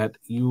 And that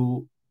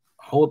you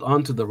hold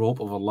on to the rope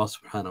of Allah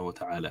subhanahu wa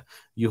ta'ala.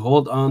 You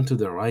hold on to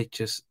the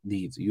righteous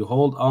deeds. You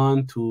hold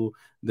on to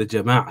the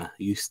jama'ah.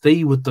 You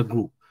stay with the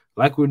group.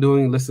 Like we're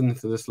doing, listening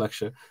to this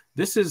lecture.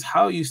 This is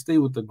how you stay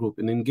with the group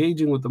and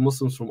engaging with the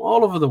Muslims from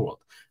all over the world.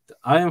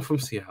 I am from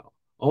Seattle,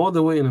 all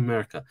the way in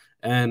America.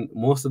 And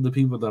most of the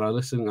people that are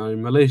listening are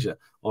in Malaysia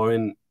or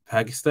in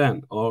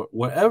Pakistan or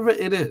wherever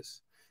it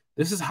is.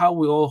 This is how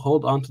we all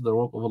hold on to the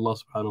rope of Allah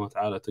subhanahu wa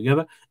ta'ala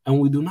together, and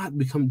we do not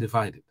become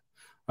divided.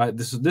 Right?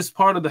 This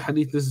part of the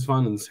hadith, this is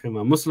found in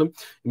Sahih Muslim.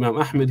 Imam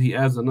Ahmed, he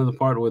adds another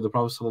part where the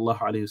Prophet sallallahu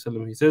alaihi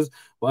wasallam, he says,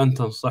 وَأَن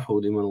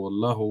تَنصَحُوا لِمَنْ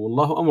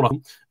وَاللَّهُ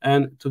أَمْرَهُم.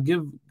 And to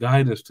give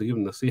guidance, to give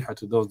nasiha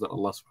to those that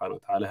Allah subhanahu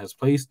wa ta'ala has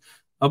placed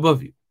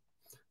above you.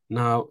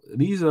 Now,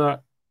 these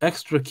are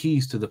extra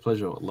keys to the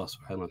pleasure of Allah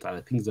subhanahu wa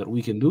ta'ala, things that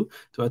we can do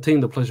to attain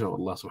the pleasure of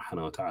Allah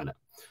subhanahu wa ta'ala.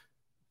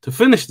 To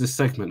finish this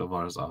segment of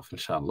ours off,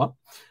 inshallah,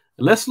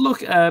 let's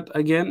look at,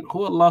 again,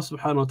 who Allah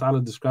subhanahu wa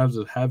ta'ala describes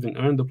as having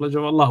earned the pleasure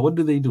of Allah. What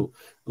do they do?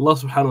 Allah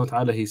subhanahu wa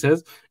ta'ala, He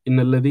says, إِنَّ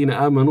الَّذِينَ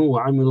آمَنُوا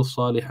وَعَمِلُوا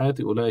الصَّالِحَاتِ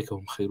أُولَٰئِكَ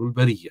هُمْ خَيْرُ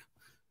الْبَرِيَّةِ.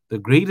 The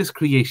greatest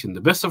creation,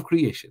 the best of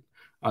creation,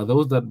 are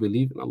those that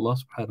believe in Allah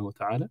subhanahu wa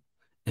ta'ala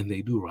and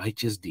they do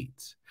righteous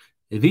deeds.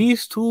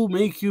 These two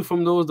make you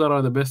from those that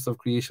are the best of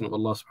creation of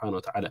Allah subhanahu wa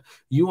ta'ala.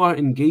 You are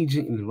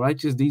engaging in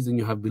righteous deeds and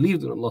you have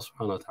believed in Allah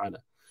subhanahu wa ta'ala.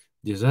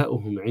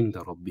 جَزَاؤُهُمْ عِنْدَ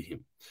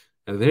رَبِّهِمْ.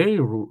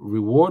 Their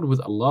reward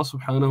with Allah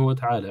subhanahu wa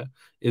ta'ala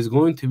is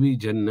going to be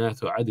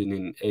Jannatu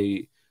Adnin,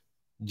 a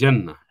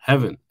Jannah,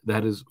 heaven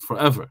that is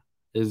forever.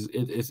 It's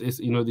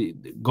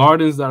the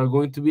gardens that are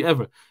going to be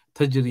ever.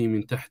 تَجْرِي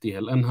مِن تَحْتِهَا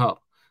الْأَنْهَارِ.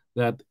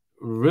 That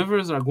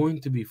rivers are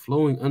going to be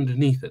flowing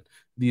underneath it.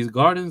 These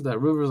gardens,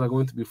 that rivers are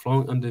going to be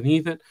flowing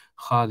underneath it.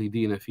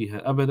 خَالِدِينَ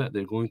فِيهَا أَبَدًا.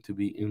 They're going to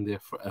be in there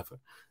forever.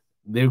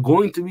 They're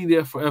going to be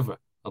there forever.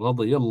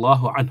 رَضِيَ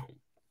اللَّهُ عَنْهُمْ.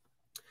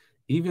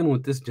 Even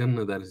with this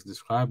Jannah that is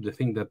described, the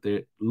thing that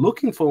they're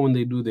looking for when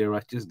they do their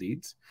righteous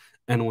deeds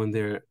and when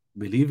they're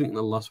believing in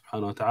Allah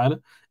subhanahu wa ta'ala,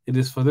 it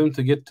is for them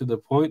to get to the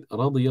point,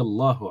 رَضِيَ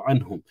اللَّهُ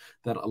عَنْهُمْ,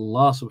 that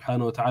Allah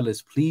subhanahu wa ta'ala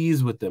is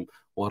pleased with them,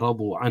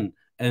 وَرَضُوا عَنْ,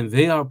 and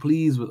they are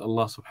pleased with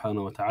Allah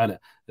subhanahu wa ta'ala.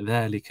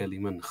 ذَلِكَ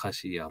لِمَنْ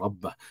خَشِيَ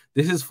رَبَّهُ.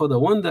 This is for the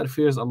one that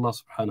fears Allah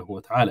subhanahu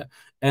wa ta'ala.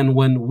 And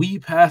when we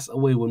pass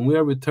away, when we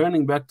are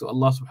returning back to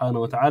Allah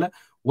subhanahu wa ta'ala,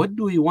 what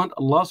do we want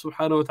Allah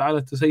subhanahu wa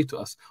ta'ala to say to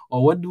us?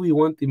 Or what do we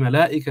want the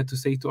malaika to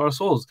say to our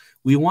souls?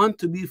 We want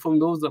to be from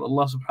those that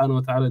Allah subhanahu wa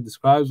ta'ala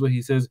describes where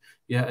He says,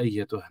 يَا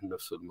أَيَّتُهَا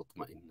النَّفْسُ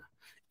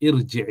الْمُطْمَئِنَّةِ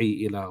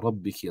إِرْجِعِي إِلَىٰ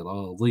رَبِّكِ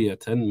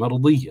رَاضِيَةً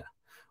مَرْضِيَّةً.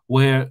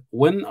 Where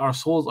when our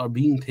souls are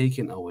being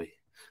taken away,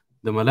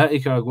 the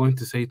malaika are going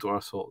to say to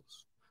our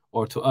souls,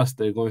 or to us,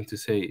 they're going to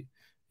say,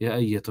 يَا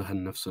أَيَّتُهَا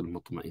النَّفْسُ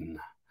الْمُطْمَئِنَّةِ.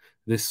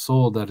 This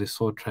soul that is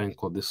so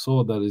tranquil, this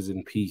soul that is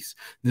in peace,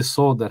 this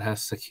soul that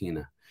has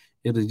sakina.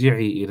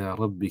 ارجعي إلى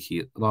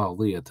ربك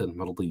راضية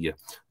مرضية.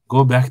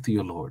 Go back to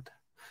your Lord,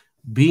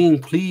 being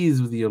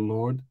pleased with your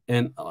Lord,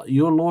 and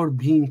your Lord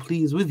being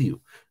pleased with you.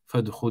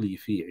 فادخلي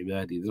في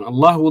عبادي. Then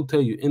Allah will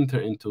tell you, enter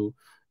into,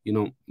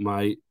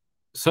 my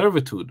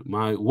servitude,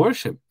 my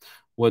worship.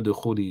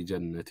 وادخلي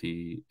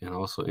جنتي, and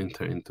also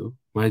enter into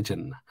my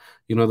Jannah.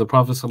 The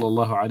Prophet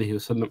sallallahu alaihi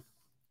wasallam,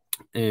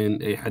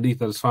 in a hadith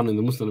that is found in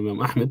the Muslim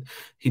Imam Ahmed,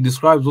 he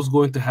describes what's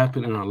going to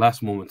happen in our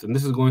last moments. And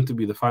this is going to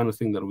be the final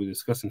thing that we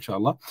discuss,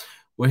 inshallah,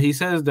 where he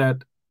says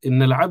that إن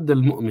العبد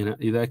المؤمن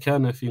إذا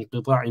كان في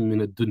انقطاع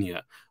من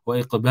الدنيا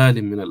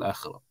وإقبال من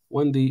الآخرة.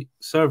 When the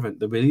servant,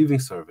 the believing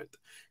servant,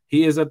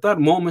 he is at that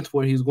moment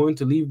where he's going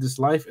to leave this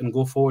life and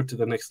go forward to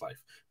the next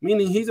life.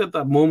 Meaning he's at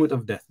that moment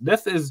of death.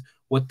 Death is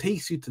what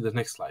takes you to the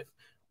next life.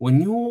 When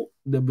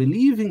the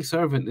believing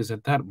servant is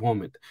at that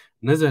moment,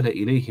 نزل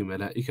إليه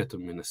ملائكة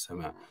من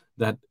السماء,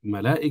 that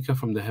malaika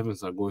from the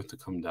heavens are going to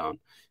come down.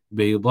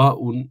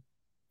 بيضاء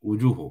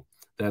وجوه,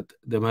 that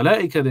the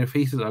malaika, their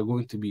faces are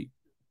going to be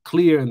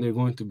clear and they're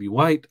going to be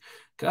white.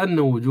 كأن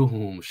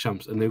وجوههم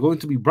الشمس, and they're going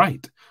to be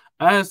bright,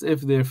 as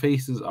if their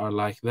faces are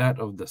like that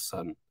of the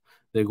sun.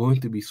 They're going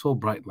to be so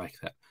bright like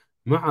that.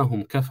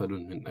 مَعَهُمْ كَفَنٌ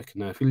مِّنْ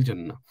أَكْنَافِ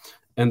الْجَنَّةِ.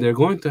 And they're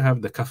going to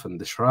have the kafan,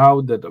 the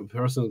shroud that a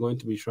person is going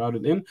to be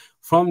shrouded in,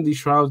 from the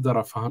shrouds that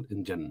are found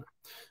in Jannah.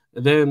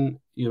 Then,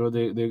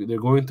 they're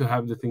going to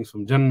have the things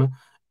from Jannah,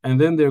 and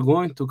then they're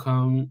going to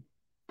come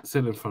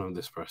sit in front of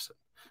this person,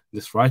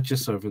 this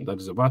righteous servant that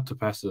is about to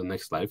pass to the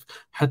next life.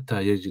 حَتَّى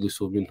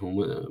يَجْلِسُوا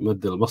مِنْهُ مَدَّ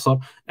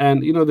الْبَصَرِ.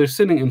 And, they're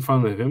sitting in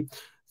front of him.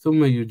 ثُمَّ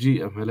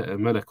يُجِيءَ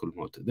مَلَكُ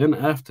الْمَوْتِ. Then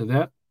after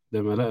that, the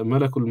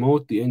Malakul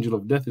Maut, the angel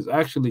of death, is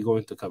actually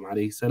going to come,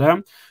 alayhi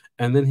salam,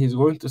 and then he's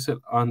going to sit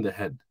on the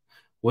head.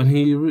 When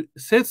he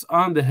sits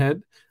on the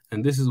head,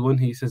 and this is when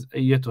he says,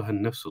 أَيَّتُهَا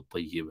النَّفْسُ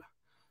الطَّيِّبَةِ,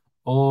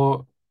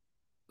 or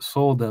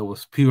soul that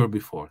was pure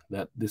before,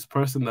 that this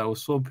person that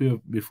was so pure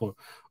before,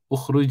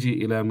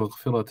 أُخْرُجِي إِلَى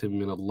مَغْفِرَةٍ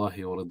مِّنَ اللَّهِ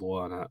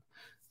وَرِضْوَانًا,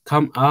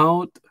 come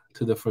out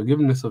to the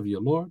forgiveness of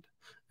your Lord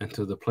and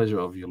to the pleasure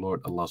of your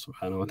Lord, Allah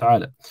subhanahu wa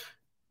ta'ala.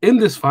 In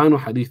this final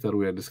hadith that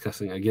we are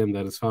discussing, again,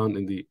 that is found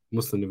in the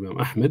Muslim Imam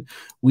Ahmed,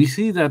 we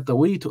see that the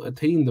way to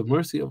attain the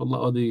mercy of Allah,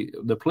 or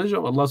the pleasure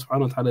of Allah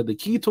subhanahu wa ta'ala, the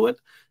key to it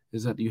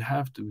is that you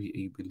have to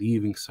be a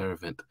believing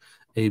servant.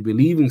 A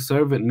believing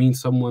servant means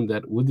someone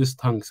that with his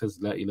tongue says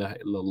La ilaha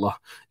illallah.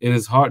 In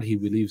his heart he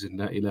believes in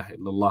La ilaha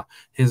illallah.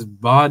 His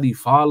body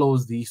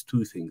follows these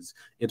two things.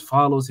 It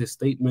follows his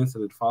statements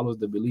and it follows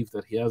the belief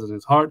that he has in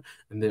his heart,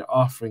 and they're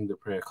offering the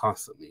prayer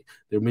constantly.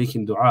 They're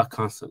making dua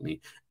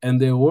constantly.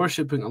 And they're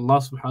worshipping Allah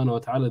subhanahu wa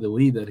ta'ala the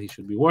way that he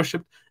should be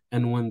worshipped.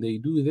 And when they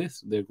do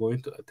this, they're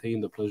going to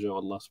attain the pleasure of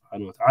Allah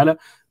subhanahu wa ta'ala.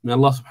 May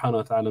Allah subhanahu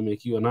wa ta'ala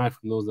make you and I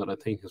from those that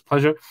attain his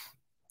pleasure.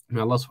 May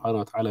Allah subhanahu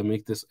wa ta'ala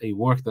make this a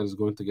work that is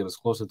going to get us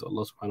closer to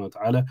Allah subhanahu wa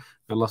ta'ala.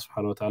 May Allah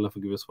subhanahu wa ta'ala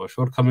forgive us for our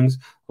shortcomings.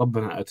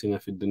 ربنا آتنا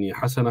في الدنيا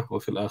حسنة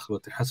وفي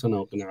الآخرة حسنة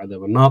وقنا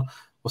عذاب النار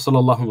وصلى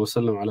الله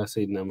وسلم على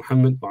سيدنا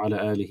محمد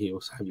وعلى آله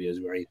وصحبه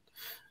أجمعين.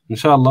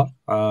 Inshallah,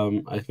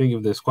 I think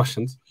if there's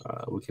questions,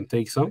 we can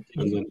take some.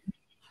 And then,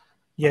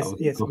 yes,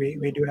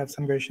 we do have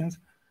some questions.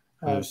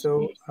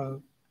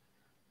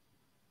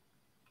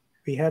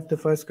 We have the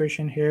first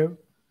question here.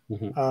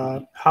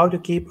 How to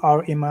keep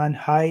our iman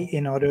high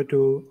in order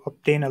to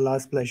obtain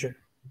Allah's pleasure?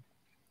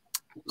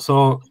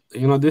 So,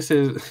 this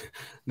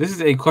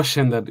is a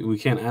question that we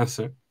can't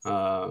answer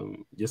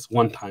just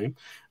one time.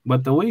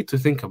 But the way to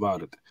think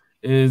about it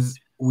is,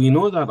 we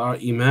know that our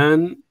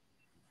iman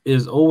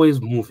is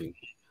always moving.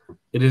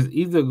 It is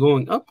either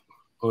going up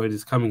or it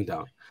is coming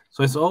down.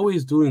 So it's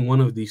always doing one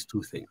of these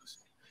two things.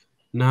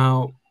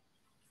 Now,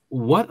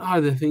 what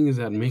are the things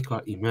that make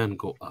our iman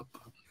go up?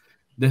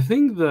 The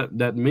things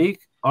that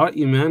make our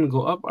iman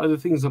go up are the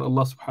things that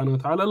Allah subhanahu wa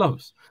ta'ala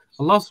loves.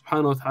 Allah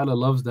subhanahu wa ta'ala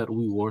loves that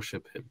we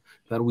worship him,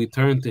 that we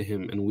turn to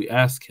him and we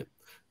ask him.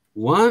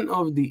 One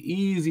of the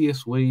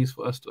easiest ways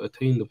for us to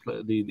attain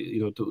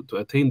to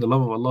attain the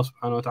love of Allah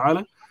subhanahu wa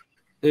ta'ala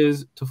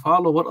is to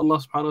follow what Allah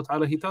subhanahu wa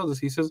ta'ala, he tells us.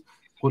 He says,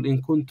 قُلْ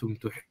إِن كُنْتُمْ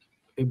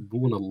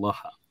تُحِبُّونَ اللَّهَ.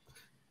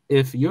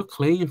 If your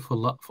claim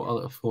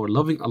for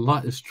loving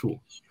Allah is true,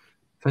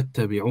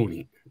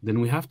 فَاتَّبِعُونِي, then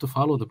we have to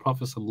follow the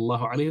Prophet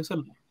sallallahu alayhi wa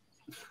sallam.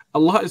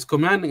 Allah is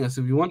commanding us,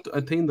 if you want to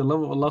attain the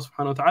love of Allah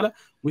subhanahu wa ta'ala,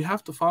 we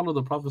have to follow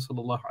the Prophet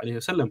sallallahu alayhi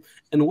wa sallam.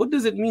 And what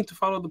does it mean to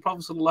follow the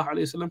Prophet sallallahu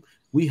alayhi wa sallam?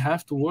 We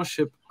have to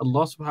worship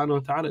Allah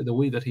subhanahu wa ta'ala the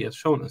way that he has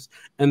shown us.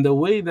 And the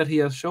way that he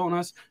has shown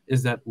us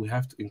is that we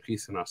have to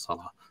increase in our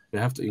salah. We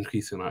have to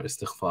increase in our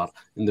istighfar,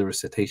 in the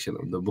recitation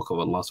of the book of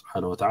Allah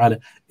subhanahu wa ta'ala.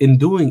 In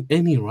doing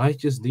any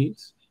righteous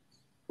deeds,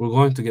 we're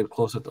going to get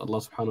closer to Allah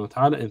subhanahu wa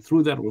ta'ala, and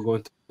through that we're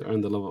going to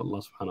earn the love of Allah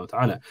subhanahu wa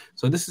ta'ala.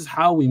 So this is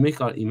how we make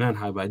our iman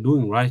high, by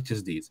doing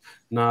righteous deeds.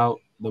 Now,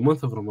 the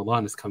month of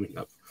Ramadan is coming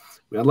up.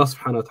 May Allah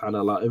subhanahu wa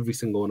ta'ala allow every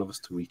single one of us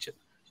to reach it.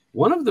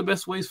 One of the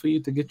best ways for you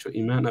to get your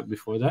iman up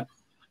before that,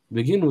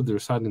 begin with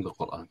reciting the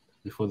Quran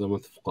before the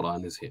month of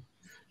Quran is here.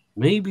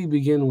 Maybe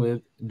begin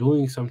with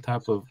doing some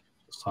type of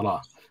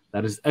salah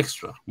that is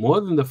extra, more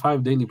than the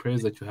 5 daily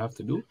prayers that you have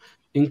to do.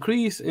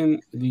 Increase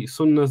in the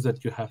sunnahs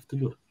that you have to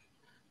do.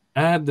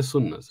 Add the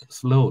sunnahs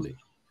slowly.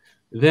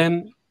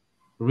 Then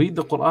read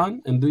the Quran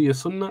and do your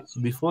sunnah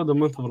before the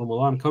month of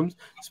Ramadan comes,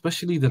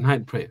 especially the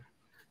night prayer.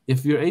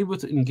 If you're able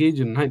to engage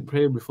in night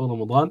prayer before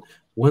Ramadan,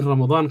 when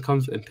Ramadan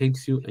comes and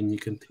takes you and you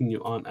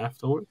continue on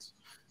afterwards,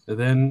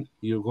 then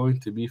you're going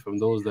to be from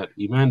those that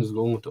iman is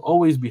going to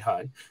always be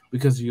high,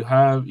 because you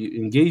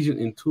engage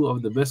in two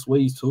of the best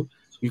ways to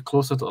be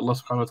closer to Allah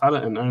subhanahu wa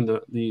ta'ala and earn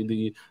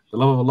the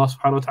love of Allah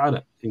subhanahu wa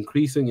ta'ala,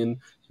 increasing in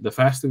the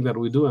fasting that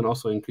we do and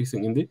also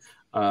increasing in the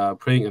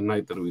praying at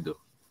night that we do.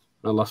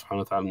 Allah subhanahu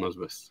wa ta'ala knows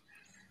best.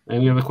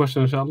 Any other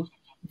question, inshallah?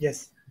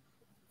 Yes.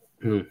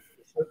 So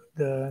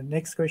the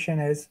next question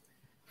is,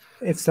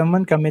 if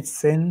someone commits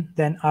sin,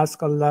 then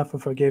ask Allah for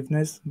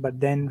forgiveness, but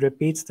then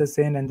repeats the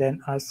sin and then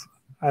ask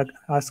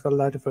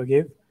Allah to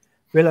forgive,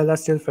 will Allah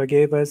still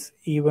forgive us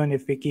even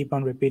if we keep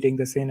on repeating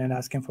the sin and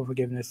asking for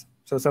forgiveness?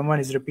 So someone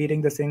is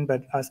repeating the sin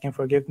but asking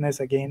forgiveness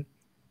again.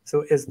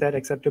 So is that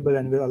acceptable,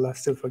 and will Allah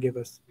still forgive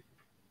us?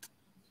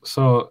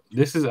 So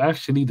this is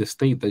actually the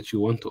state that you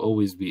want to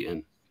always be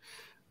in.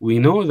 We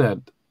know that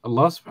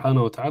Allah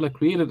subhanahu wa ta'ala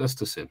created us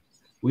to sin.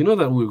 We know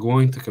that we're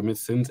going to commit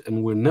sins,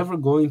 and we're never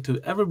going to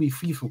ever be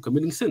free from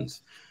committing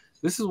sins.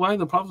 This is why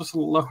the Prophet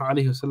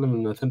ﷺ in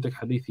an authentic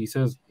hadith, he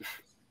says,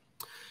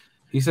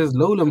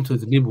 لَوْ لَمْ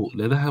تُذْنِبُوا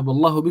لَذَهَبَ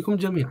اللَّهُ بِكُمْ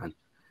جَمِيعًا.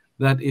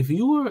 That if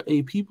you were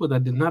a people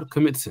that did not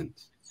commit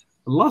sins,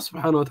 Allah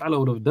subhanahu wa ta'ala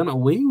would have done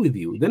away with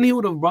you. Then He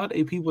would have brought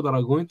a people that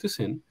are going to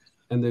sin,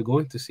 and they're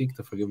going to seek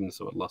the forgiveness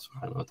of Allah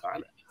subhanahu wa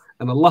ta'ala.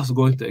 And Allah is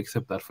going to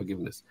accept that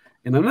forgiveness.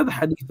 In another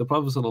hadith, the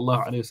Prophet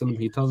sallallahu alayhi wa sallam,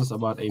 he tells us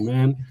about a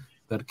man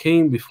that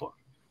came before,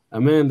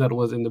 a man that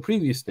was in the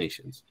previous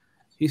nations.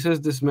 He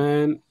says this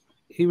man,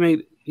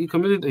 he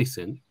committed a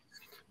sin.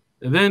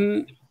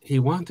 Then he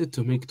wanted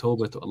to make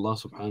tawbah to Allah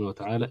subhanahu wa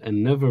ta'ala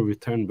and never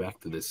return back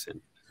to this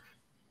sin.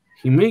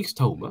 He makes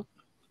tawbah.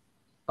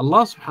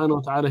 Allah subhanahu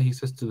wa ta'ala, he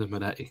says to the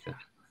malaika,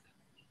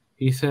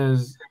 he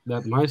says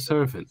that my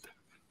servant,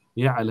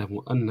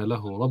 يَعْلَمُ أَنَّ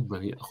لَهُ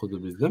رَبًّا يَأْخُذُ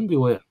بِالذَّنْبِ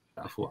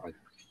وَيَعْفُو عَنْهُ.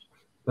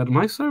 That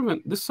my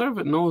servant, this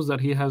servant knows that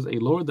he has a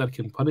Lord that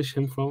can punish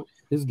him for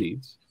his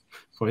deeds,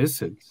 for his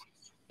sins,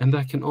 and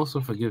that can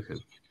also forgive him.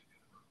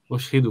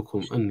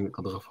 وَأَشْهِدُكُمْ أَنِّي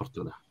قَدْ غَفَرْتُ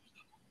لَهُ.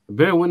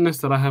 Bear witness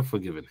that I have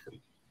forgiven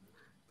him.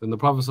 Then the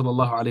Prophet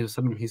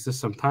ﷺ, he says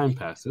some time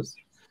passes.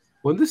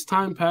 When this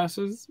time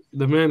passes,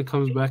 the man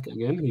comes back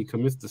again, he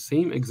commits the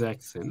same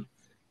exact sin,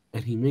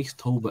 and he makes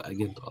tawbah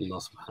again to Allah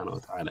subhanahu wa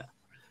ta'ala.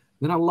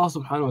 Then Allah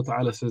subhanahu wa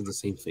ta'ala says the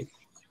same thing.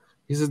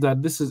 He says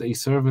that this is a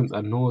servant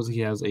that knows he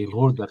has a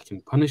Lord that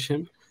can punish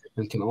him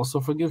and can also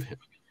forgive him.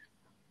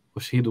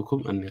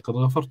 وَأَشْهِدُكُمْ أَنِّي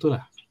قَدْ غَفَرْتُ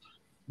لَهُ.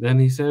 Then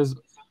he says,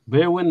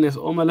 bear witness,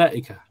 O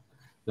malaika,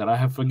 that I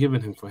have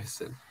forgiven him for his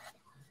sin.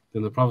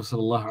 Then the Prophet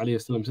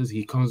ﷺ says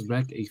he comes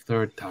back a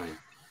third time.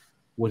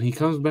 When he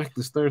comes back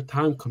this third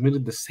time,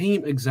 committed the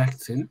same exact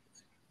sin,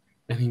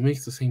 and he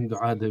makes the same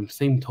dua, the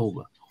same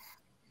tawbah.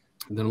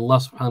 Then Allah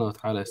subhanahu wa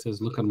ta'ala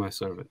says, look at my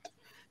servant.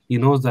 He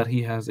knows that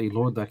he has a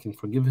Lord that can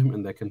forgive him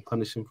and that can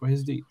punish him for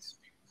his deeds.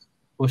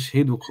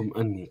 وَأَشْهِدُكُمْ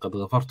أَنِّي قَدْ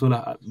غَفَرْتُ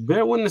لَهُ.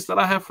 Bear witness that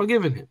I have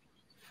forgiven him.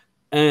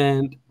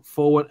 And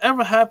for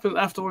whatever happens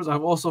afterwards,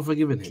 I've also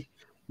forgiven him.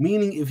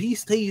 Meaning, if he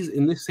stays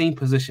in this same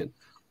position,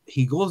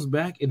 he goes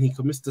back and he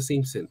commits the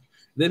same sin.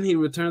 Then he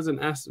returns and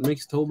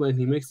makes tawbah and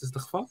he makes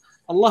istighfar.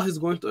 Allah is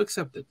going to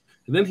accept it.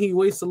 Then he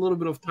waits a little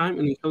bit of time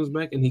and he comes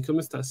back and he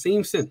commits that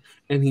same sin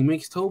and he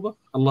makes tawbah.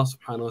 Allah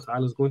subhanahu wa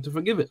ta'ala is going to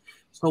forgive it.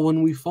 So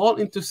when we fall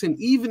into sin,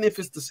 even if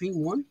it's the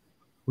same one,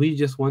 we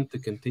just want to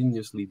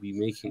continuously be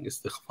making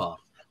istighfar.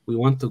 We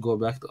want to go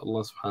back to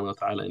Allah subhanahu wa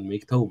ta'ala and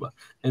make tawbah.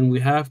 And we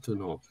have to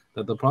know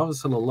that the Prophet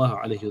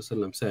sallallahu alayhi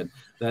wasallam said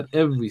that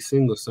every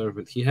single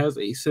servant, he has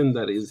a sin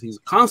that he's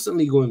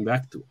constantly going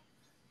back to.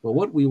 But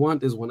what we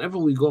want is whenever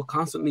we go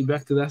constantly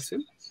back to that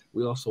sin,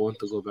 we also want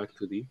to go back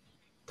to the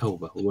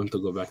tawbah. We want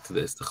to go back to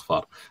the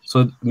istighfar.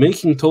 So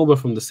making tawbah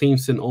from the same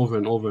sin over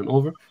and over and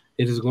over,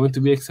 it is going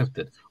to be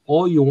accepted.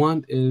 All you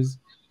want is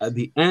at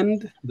the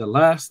end, the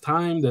last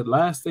time, the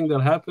last thing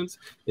that happens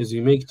is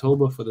you make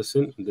tawbah for the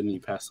sin and then you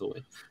pass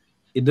away.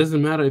 It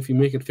doesn't matter if you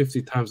make it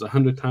 50 times,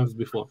 100 times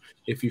before.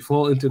 If you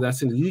fall into that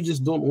sin, you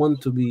just don't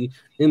want to be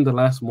in the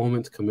last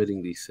moment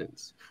committing these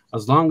sins.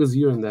 As long as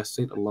you're in that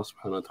state, Allah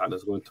subhanahu wa ta'ala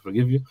is going to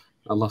forgive you.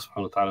 Allah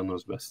subhanahu wa ta'ala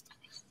knows best.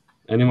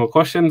 Any more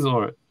questions?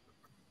 Or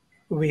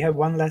We have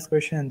one last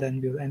question and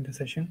then we'll end the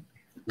session.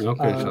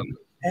 Okay.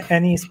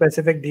 Any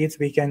specific deeds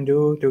we can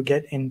do to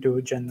get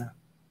into Jannah?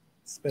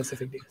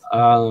 Specific deeds.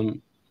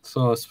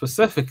 So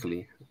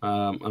specifically,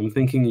 I'm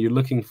thinking you're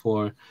looking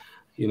for,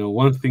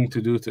 one thing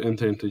to do to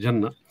enter into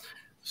Jannah.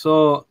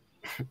 So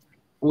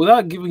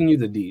without giving you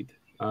the deed,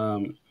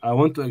 I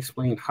want to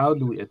explain how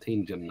do we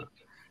attain Jannah.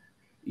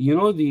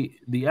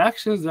 The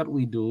actions that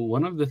we do,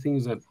 one of the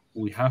things that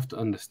we have to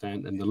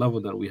understand and the level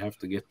that we have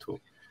to get to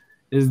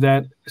is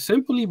that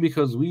simply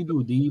because we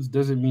do deeds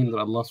doesn't mean that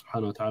Allah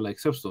subhanahu wa ta'ala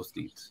accepts those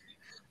deeds.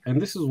 And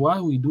this is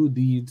why we do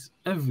deeds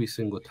every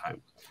single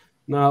time.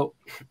 Now,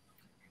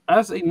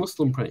 as a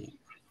Muslim praying,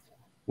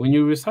 when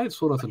you recite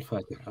Surah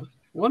Al-Fatiha,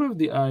 one of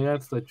the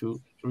ayats that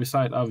you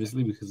recite,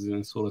 obviously, because it's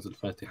in Surah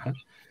Al-Fatiha,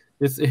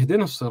 is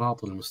𝑒ْدِنَا الصِّرَاطَ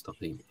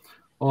الْمُسْتَقِيمِ.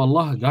 Oh,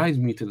 Allah, guide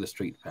me to the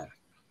straight path.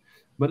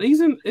 But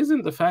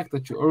isn't the fact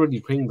that you're already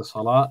praying the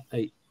salah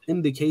an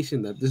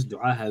indication that this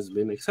dua has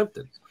been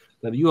accepted?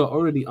 That you are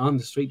already on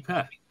the straight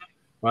path,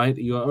 right?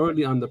 You are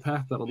already on the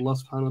path that Allah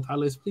subhanahu wa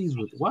ta'ala is pleased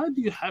with. Why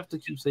do you have to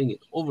keep saying it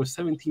over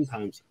 17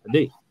 times a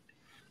day?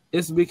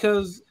 It's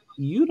because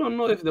you don't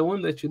know if the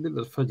one that you did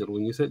at Fajr,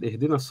 when you said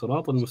اهدنا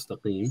الصراط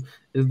المستقيم,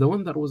 is the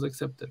one that was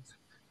accepted.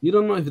 You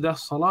don't know if that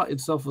salah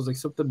itself was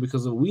accepted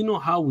because we know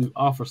how we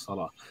offer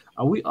salah.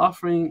 Are we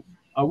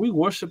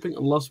worshiping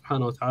Allah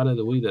subhanahu wa ta'ala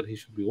the way that He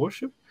should be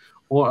worshipped?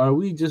 Or are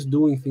we just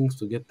doing things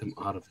to get them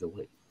out of the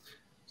way?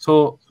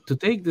 So to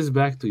take this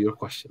back to your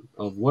question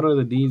of what are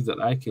the deeds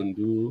that I can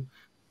do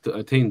to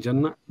attain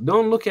Jannah,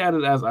 don't look at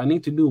it as I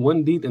need to do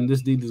one deed and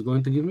this deed is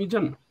going to give me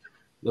Jannah.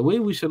 The way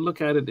we should look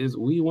at it is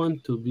we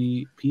want to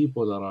be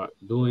people that are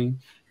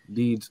doing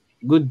deeds,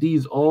 good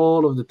deeds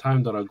all of the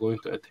time that are going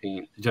to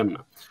attain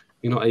Jannah.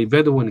 A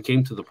Bedouin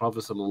came to the Prophet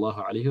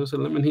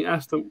ﷺ and he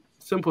asked him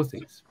simple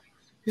things.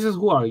 He says,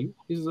 who are you?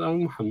 He says,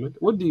 I'm Muhammad.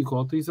 What do you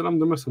call it? He said, I'm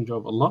the messenger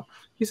of Allah.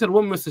 He said,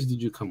 what message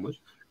did you come with?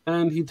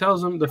 And he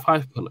tells him the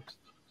 5 pillars.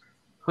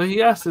 So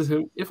he asks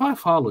him, if I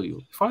follow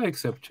you, if I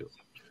accept you,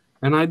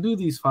 and I do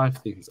these 5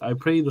 things, I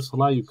pray the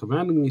salah you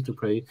commanded me to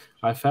pray,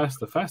 I fast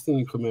the fasting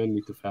you command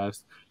me to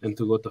fast, and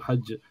to go to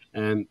Hajj,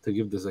 and to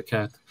give the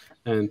zakat,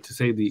 and to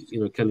say the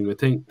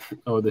kalimatain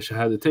or the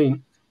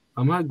shahadatain,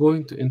 am I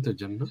going to enter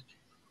Jannah?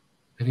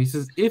 And he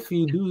says, if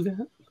you do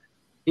that,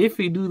 if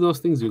you do those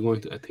things, you're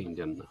going to attain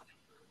Jannah.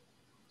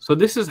 So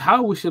this is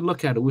how we should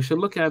look at it. We should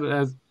look at it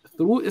as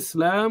through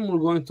Islam, we're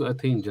going to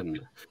attain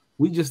Jannah.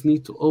 We just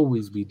need to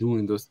always be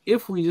doing those.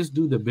 If we just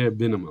do the bare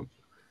minimum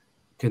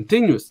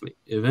continuously,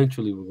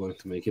 eventually we're going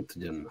to make it to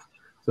Jannah.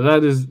 So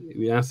that is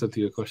the answer to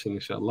your question,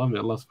 inshallah. May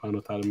Allah subhanahu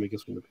wa ta'ala make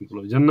us from the people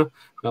of Jannah.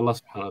 May Allah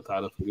subhanahu wa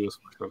ta'ala forgive us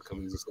for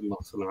shortcomings.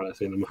 Sallallahu ala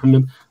Sayyidina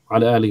Muhammad wa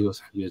ala alihi wa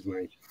sahbihi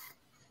ajma'in.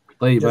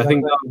 طيب, I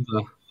think that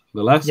was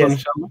the last one,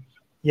 inshallah.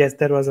 Yes,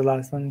 that was the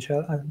last one,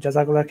 inshallah.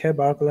 Jazakallah khair,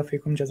 barakallah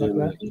fikum,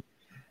 jazakallah.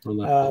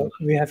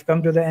 We have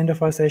come to the end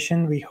of our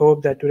session. We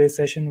hope that today's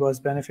session was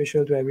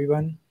beneficial to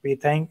everyone. We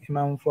thank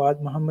Imam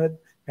Fuad Mohamed.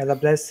 May Allah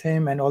bless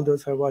him and all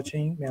those who are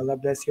watching. May Allah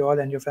bless you all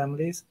and your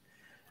families.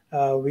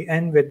 We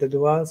end with the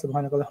dua.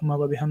 Subhanakallahumma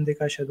wa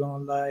bihamdika ashhadu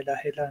an la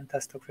ilaha illa anta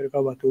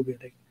astaghfiruka wa atubu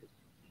ilayk.